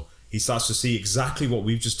answer. So he starts to see exactly what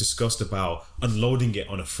we've just discussed about unloading it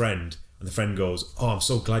on a friend, and the friend goes, oh, I'm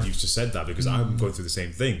so glad you just said that, because I'm going through the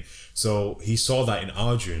same thing. So he saw that in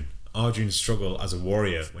Arjun's struggle as a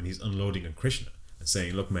warrior when he's unloading on Krishna and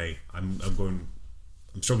saying, look mate, I'm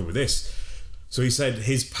struggling with this. So he said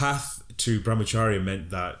his path to brahmacharya meant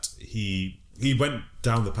that he he went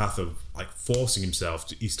down the path of like forcing himself.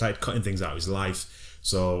 He started cutting things out of his life.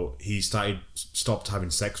 So he stopped having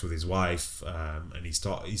sex with his wife, and he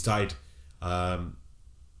started.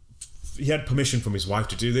 He had permission from his wife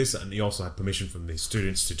to do this, and he also had permission from his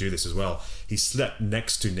students to do this as well. He slept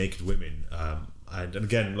next to naked women, and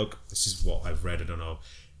again, look, this is what I've read. I don't know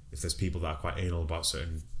if there's people that are quite anal about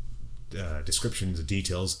certain descriptions or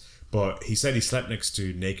details, but he said he slept next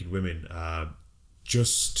to naked women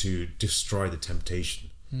just to destroy the temptation.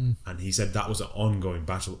 And he said that was an ongoing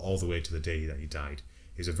battle all the way to the day that he died.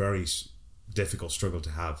 It was a very difficult struggle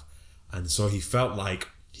to have, and so he felt like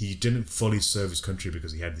he didn't fully serve his country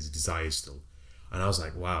because he had these desires still. And I was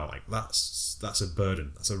like, wow, like that's a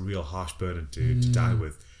burden. That's a real harsh burden to die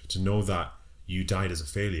with, to know that you died as a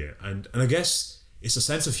failure. And I guess it's a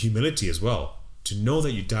sense of humility as well, to know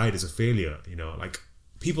that you died as a failure. You know, like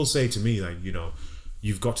people say to me, like, you know,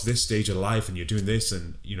 you've got to this stage of life and you're doing this,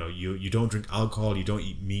 and you know, you don't drink alcohol, you don't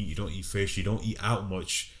eat meat, you don't eat fish, you don't eat out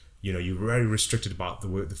much. You know, you're very restricted about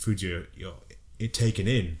the food you're taking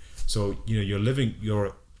in. So, you know,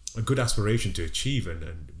 you're a good aspiration to achieve,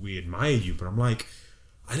 and we admire you. But I'm like,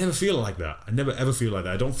 I never feel like that. I never ever feel like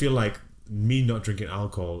that. I don't feel like me not drinking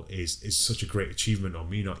alcohol is such a great achievement, or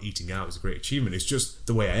me not eating out is a great achievement. It's just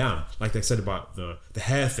the way I am. Like they said about the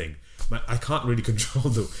hair thing, I can't really control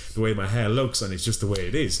the way my hair looks, and it's just the way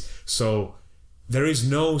it is. So there is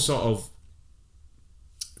no sort of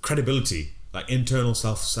credibility, like internal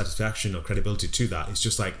self-satisfaction or credibility to that. It's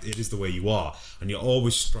just like, it is the way you are, and you're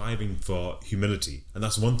always striving for humility, and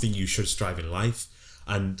that's one thing you should strive in life.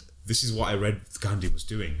 And this is what I read Gandhi was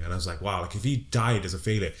doing, and I was like, wow, like if he died as a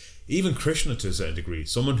failure, even Krishna to a certain degree,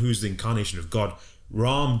 someone who's the incarnation of God,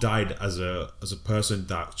 Ram died as a person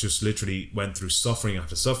that just literally went through suffering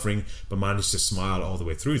after suffering, but managed to smile all the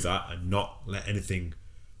way through that and not let anything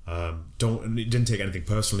didn't take anything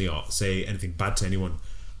personally or say anything bad to anyone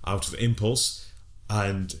out of impulse.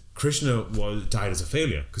 And Krishna died as a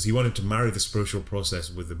failure because he wanted to marry the spiritual process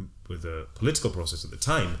with the political process at the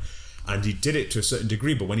time, and he did it to a certain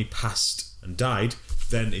degree, but when he passed and died,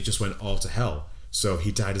 then it just went all to hell. So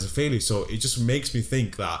he died as a failure. So it just makes me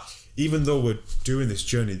think that even though we're doing this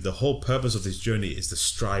journey, the whole purpose of this journey is the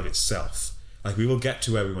strive itself. Like, we will get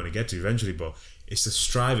to where we want to get to eventually, but it's the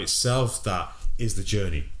strive itself that is the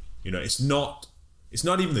journey. You know, it's not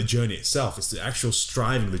even the journey itself, it's the actual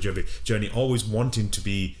striving of the journey, always wanting to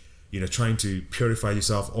be, you know, trying to purify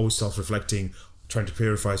yourself, always self-reflecting, trying to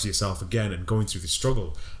purify yourself again, and going through this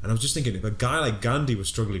struggle. And I was just thinking, if a guy like Gandhi was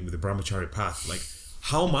struggling with the brahmachari path, like,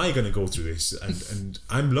 how am I going to go through this? And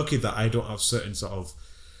I'm lucky that I don't have certain sort of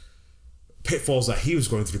pitfalls that he was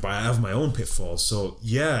going through, but I have my own pitfalls. So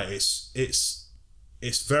yeah,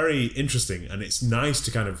 it's very interesting, and it's nice to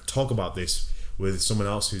kind of talk about this with someone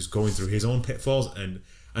else who's going through his own pitfalls. And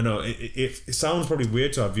I know it sounds probably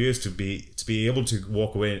weird to our viewers to be able to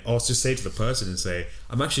walk away or just say to the person and say,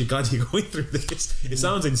 I'm actually glad you're going through this. It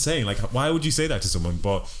sounds insane. Like, why would you say that to someone?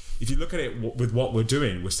 But if you look at it with what we're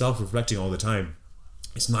doing, we're self-reflecting all the time.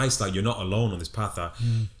 It's nice that you're not alone on this path, that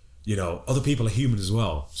you know, other people are human as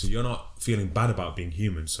well, so you're not feeling bad about being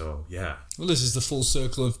human. So yeah, well, this is the full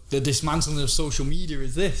circle of the dismantling of social media.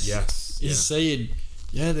 Is this? Yes. Is saying,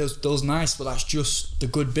 yeah, those nice, but that's just the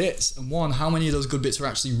good bits. And one, how many of those good bits are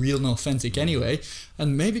actually real and authentic anyway?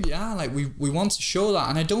 And maybe, yeah, like we want to show that,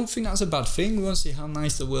 and I don't think that's a bad thing. We want to see how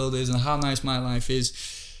nice the world is and how nice my life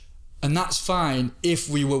is. And that's fine if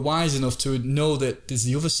we were wise enough to know that there's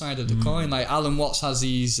the other side of the coin. Like Alan Watts has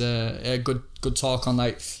these good talk on,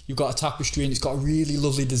 like, you've got a tapestry and it's got a really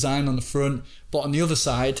lovely design on the front, but on the other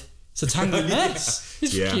side, it's a tangled mess.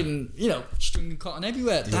 It's freaking, you know, string and cotton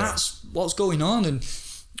everywhere. That's what's going on, and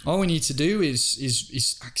all we need to do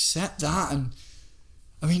is accept that. And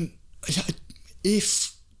I mean,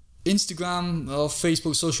 if Instagram or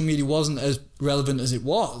Facebook, social media wasn't as relevant as it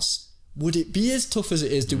was, would it be as tough as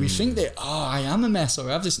it is? Do we think that, I am a mess, or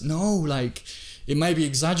I have this? No, like, it may be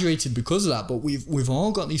exaggerated because of that, but we've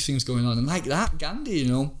all got these things going on. And like that, Gandhi,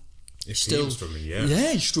 you know, still struggling,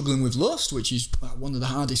 he's struggling with lust, which is one of the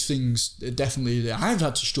hardest things definitely that I've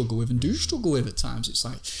had to struggle with and do struggle with at times. It's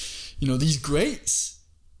like, you know, these greats,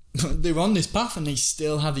 they're on this path and they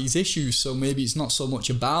still have these issues. So maybe it's not so much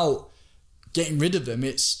about getting rid of them,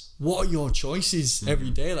 it's what are your choices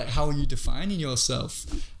every day? Like, how are you defining yourself?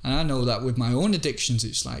 And I know that with my own addictions,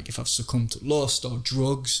 it's like, if I've succumbed to lust or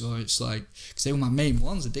drugs, or it's like, because they were my main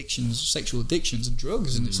ones, addictions, sexual addictions and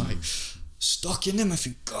drugs, and it's like, stuck in them, I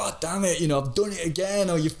think, God damn it, you know, I've done it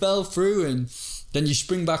again, or you fell through, and then you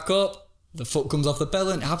spring back up, the foot comes off the pedal,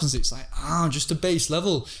 and it happens. It's like, just a base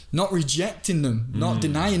level, not rejecting them, not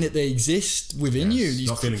denying that they exist within you.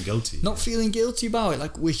 Not feeling guilty. Not feeling guilty about it.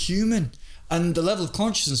 Like, we're human. And the level of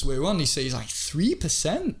consciousness we're on, they say, is like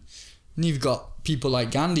 3%. And you've got people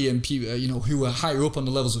like Gandhi and people, who are higher up on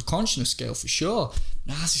the levels of consciousness scale for sure.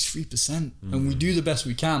 Ours is 3%. And we do the best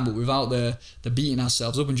we can, but without the beating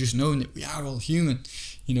ourselves up and just knowing that we are all human.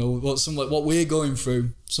 What we're going through,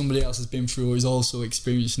 somebody else has been through or is also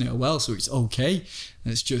experiencing it as well. So it's okay.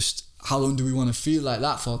 And it's just, how long do we want to feel like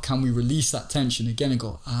that for? Can we release that tension again and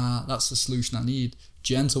go, that's the solution I need.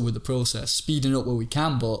 Gentle with the process, speeding up where we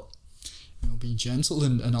can, but being gentle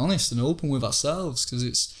and honest and open with ourselves, because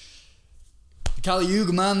it's Kali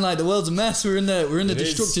Yuga, man. Like, the world's a mess. We're in the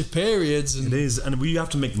destructive periods. And it is, and we have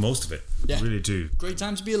to make the most of it. Yeah. We really do. Great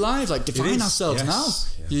time to be alive. Like, define ourselves now.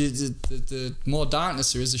 Yeah. The more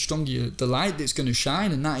darkness there is, the stronger the light that's going to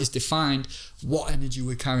shine, and that is defined what energy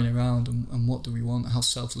we're carrying around and what do we want, how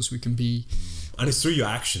selfless we can be. And it's through your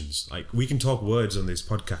actions. Like, we can talk words on this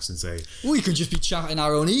podcast and say, we could just be chatting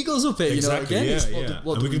our own egos up here. Exactly.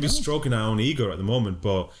 And we can be stroking our own ego at the moment,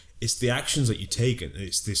 but it's the actions that you take, and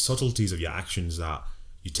it's the subtleties of your actions that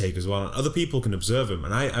you take as well. And other people can observe them.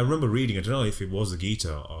 And I remember reading, I don't know if it was the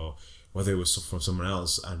Gita or whether it was from someone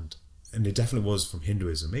else, and it definitely was from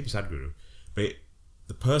Hinduism, maybe Sadhguru. But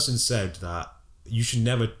the person said that you should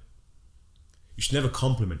never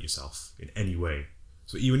compliment yourself in any way.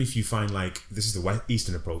 So even if you find, like, this is the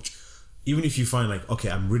Eastern approach, even if you find, like,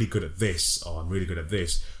 okay, I'm really good at this or I'm really good at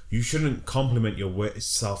this, you shouldn't compliment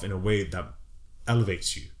yourself in a way that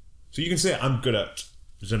elevates you. So you can say, I'm good at,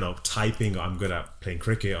 typing, or I'm good at playing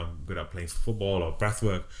cricket, or I'm good at playing football or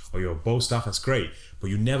breathwork, or you're a bow staff, that's great. But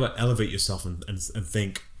you never elevate yourself and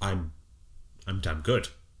think, I'm damn good.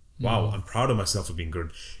 Wow, I'm proud of myself for being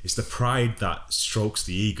good. It's the pride that strokes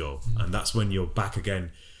the ego. And that's when you're back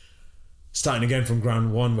again, starting again from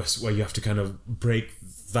ground one, where you have to kind of break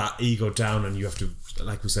that ego down, and you have to,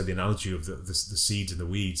 like we said, the analogy of the seeds and the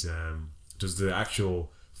weeds. Does the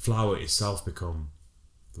actual flower itself become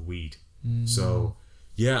the weed? So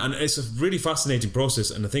yeah, and it's a really fascinating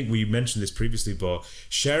process, and I think we mentioned this previously, but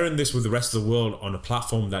sharing this with the rest of the world on a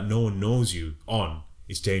platform that no one knows you on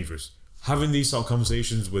is dangerous. Having these sort of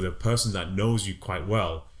conversations with a person that knows you quite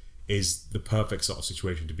well is the perfect sort of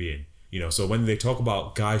situation to be in. So when they talk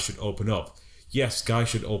about guys should open up, yes, guys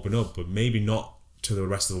should open up, but maybe not to the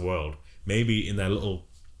rest of the world. Maybe in their little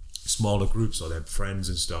smaller groups or their friends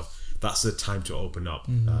and stuff. That's the time to open up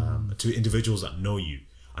to individuals that know you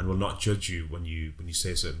and will not judge you when you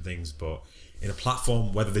say certain things. But in a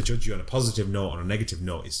platform, whether they judge you on a positive note or a negative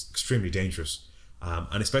note, is extremely dangerous.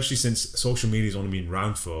 And especially since social media has only been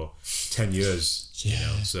around for 10 years.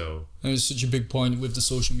 So and it's such a big point with the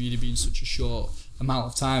social media being such a short amount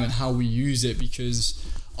of time and how we use it, because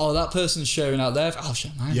that person's sharing out there, I'll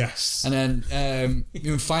share mine. Yes. And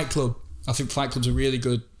then Fight Club, I think Fight Club's a really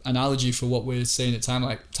good analogy for what we're saying at the time,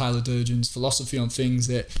 like Tyler Durden's philosophy on things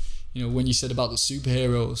that, when you said about the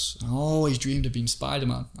superheroes, I always dreamed of being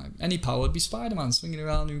Spider-Man. Like, any power would be Spider-Man, swinging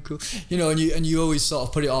around and cool. And you always sort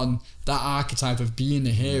of put it on that archetype of being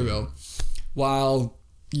the hero. While,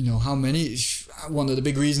 how many, one of the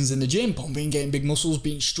big reasons in the gym, pumping, getting big muscles,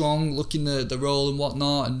 being strong, looking the role and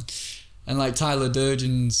whatnot, and like Tyler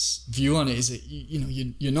Durden's view on it is that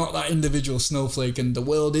you're not that individual snowflake, and the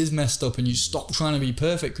world is messed up, and you stop trying to be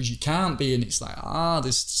perfect because you can't be, and it's like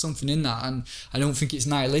there's something in that. And I don't think it's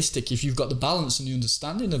nihilistic if you've got the balance and the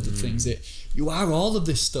understanding of the things that you are all of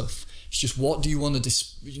this stuff. It's just, what do you want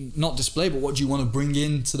to not display, but what do you want to bring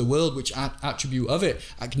into the world, which attribute of it.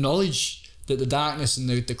 Acknowledge that the darkness and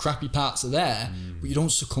the crappy parts are there, but you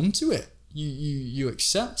don't succumb to it. You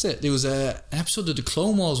accept it. There was an episode of the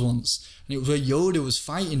Clone Wars once, and it was where Yoda was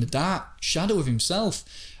fighting the dark shadow of himself,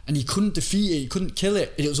 and he couldn't defeat it, he couldn't kill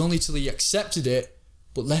it, and it was only till he accepted it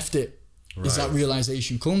but left it. Right. As that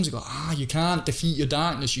realization comes, you go, you can't defeat your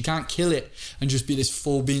darkness, you can't kill it and just be this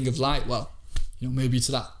full being of light. Well, maybe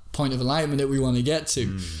to that point of enlightenment that we want to get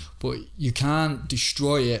to, but you can't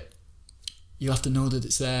destroy it. You have to know that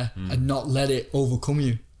it's there and not let it overcome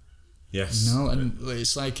you. Yes. And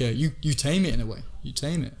it's like you tame it in a way. You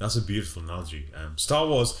tame it. That's a beautiful analogy. Star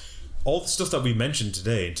Wars, all the stuff that we mentioned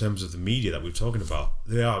today in terms of the media that we're talking about,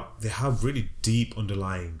 they have really deep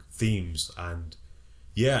underlying themes, and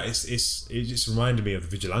it just reminded me of the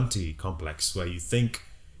vigilante complex, where you think,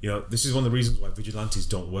 this is one of the reasons why vigilantes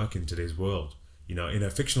don't work in today's world. In a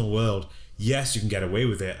fictional world, yes, you can get away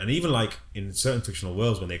with it, and even like in certain fictional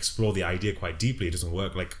worlds, when they explore the idea quite deeply, it doesn't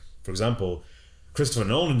work. Like, for example, Christopher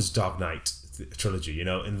Nolan's Dark Knight trilogy,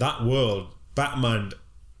 in that world, Batman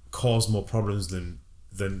caused more problems than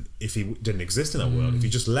if he didn't exist in that world. If he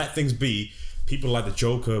just let things be, people like the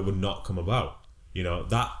Joker would not come about.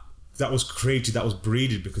 That was created, that was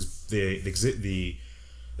breeded because the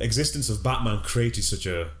existence of Batman created such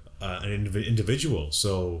a individual.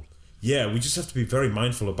 So yeah, we just have to be very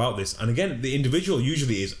mindful about this. And again, the individual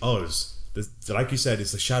usually is us. Like you said,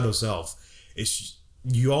 it's the shadow self. It's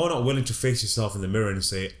you are not willing to face yourself in the mirror and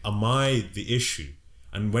say, am I the issue?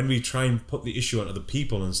 And when we try and put the issue on other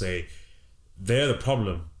people and say they're the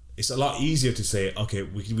problem, it's a lot easier to say, okay,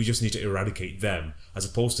 we just need to eradicate them, as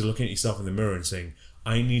opposed to looking at yourself in the mirror and saying,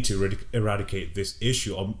 I need to eradicate this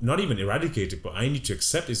issue, or not even eradicate it, but I need to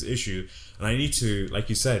accept this issue, and I need to, like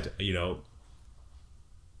you said,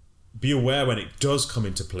 be aware when it does come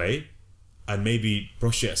into play, and maybe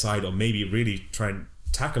brush it aside, or maybe really try and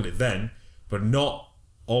tackle it then, but not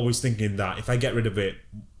always thinking that if I get rid of it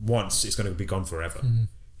once, it's going to be gone forever.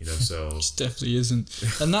 So it definitely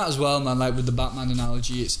isn't. And that as well, man, like with the Batman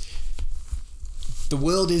analogy, it's the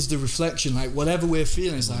world is the reflection. Like whatever we're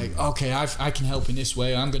feeling is like, okay, I can help in this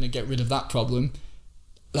way. I'm going to get rid of that problem.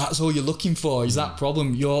 That's all you're looking for is that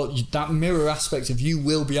problem. That mirror aspect of you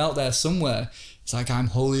will be out there somewhere. It's like, I'm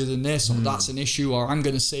holier than this, or that's an issue, or I'm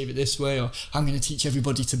going to save it this way, or I'm going to teach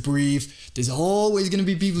everybody to breathe. There's always going to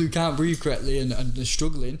be people who can't breathe correctly and they're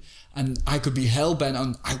struggling. And I could be hell-bent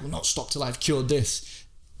on, I will not stop till I've cured this.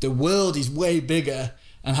 The world is way bigger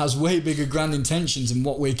and has way bigger grand intentions than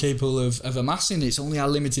what we're capable of amassing. It's only our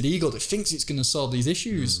limited ego that thinks it's going to solve these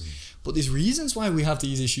issues. But there's reasons why we have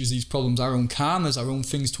these issues, these problems, our own karmas, our own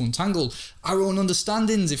things to untangle, our own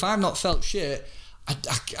understandings. If I've not felt shit,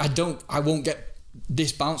 I won't get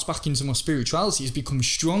this bounce back into my spirituality. It's become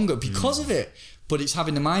stronger because of it. But it's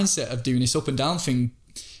having the mindset of doing this up and down thing,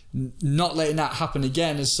 not letting that happen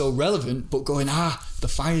again is so relevant, but going, the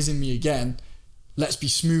fire's in me again. Let's be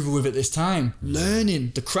smoother with it this time.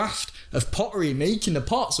 Learning the craft of pottery, making the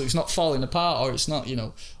pot so it's not falling apart or it's not,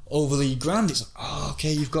 overly grand. It's like,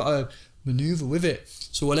 okay, you've got to maneuver with it.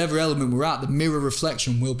 So whatever element we're at, the mirror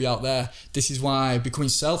reflection will be out there. This is why becoming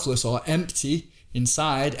selfless or empty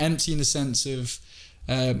inside, empty in the sense of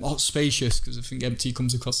spacious, because I think empty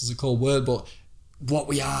comes across as a cold word, but what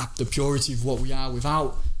we are, the purity of what we are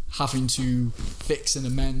without having to fix and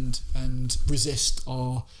amend and resist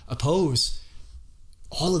or oppose.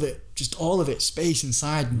 All of it, space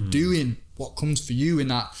inside and doing what comes for you in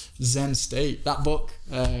that Zen state. That book,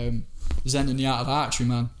 Zen and the Art of Archery,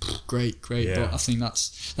 man, great. Yeah. But I think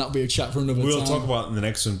that'll be a chat for another time. We'll talk about it in the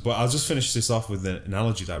next one, but I'll just finish this off with an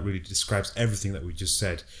analogy that really describes everything that we just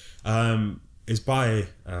said. It's by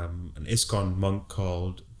an ISKCON monk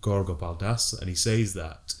called Gaur Gopal Das, and he says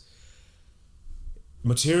that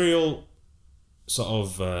material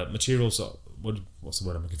what's the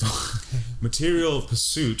word I'm looking for? Material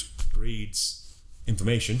pursuit breeds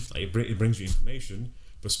information, like it brings you information,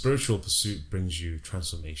 but spiritual pursuit brings you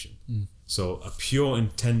transformation. So a pure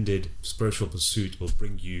intended spiritual pursuit will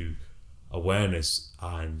bring you awareness,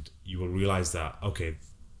 and you will realize that, okay,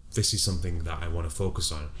 this is something that I want to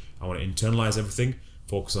focus on. I want to internalize everything,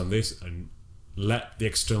 focus on this, and let the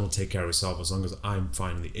external take care of itself, as long as I'm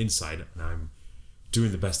fine on the inside and I'm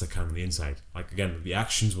doing the best I can on the inside. Like, again, the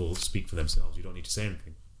actions will speak for themselves. You don't need to say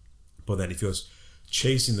anything. But then if you're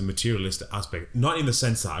chasing the materialistic aspect, not in the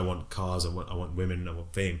sense that I want cars, I want women, I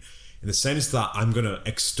want fame, in the sense that I'm going to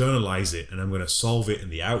externalize it and I'm going to solve it in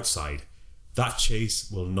the outside, that chase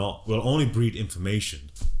will only breed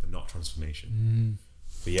information, but not transformation.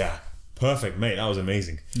 But yeah, perfect, mate. That was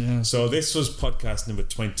amazing. Yeah. So this was podcast number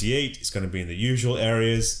 28. It's going to be in the usual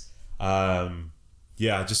areas. It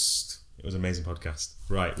was an amazing podcast.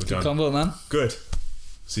 Right, we're done. Good combo, man. Good.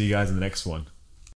 See you guys in the next one.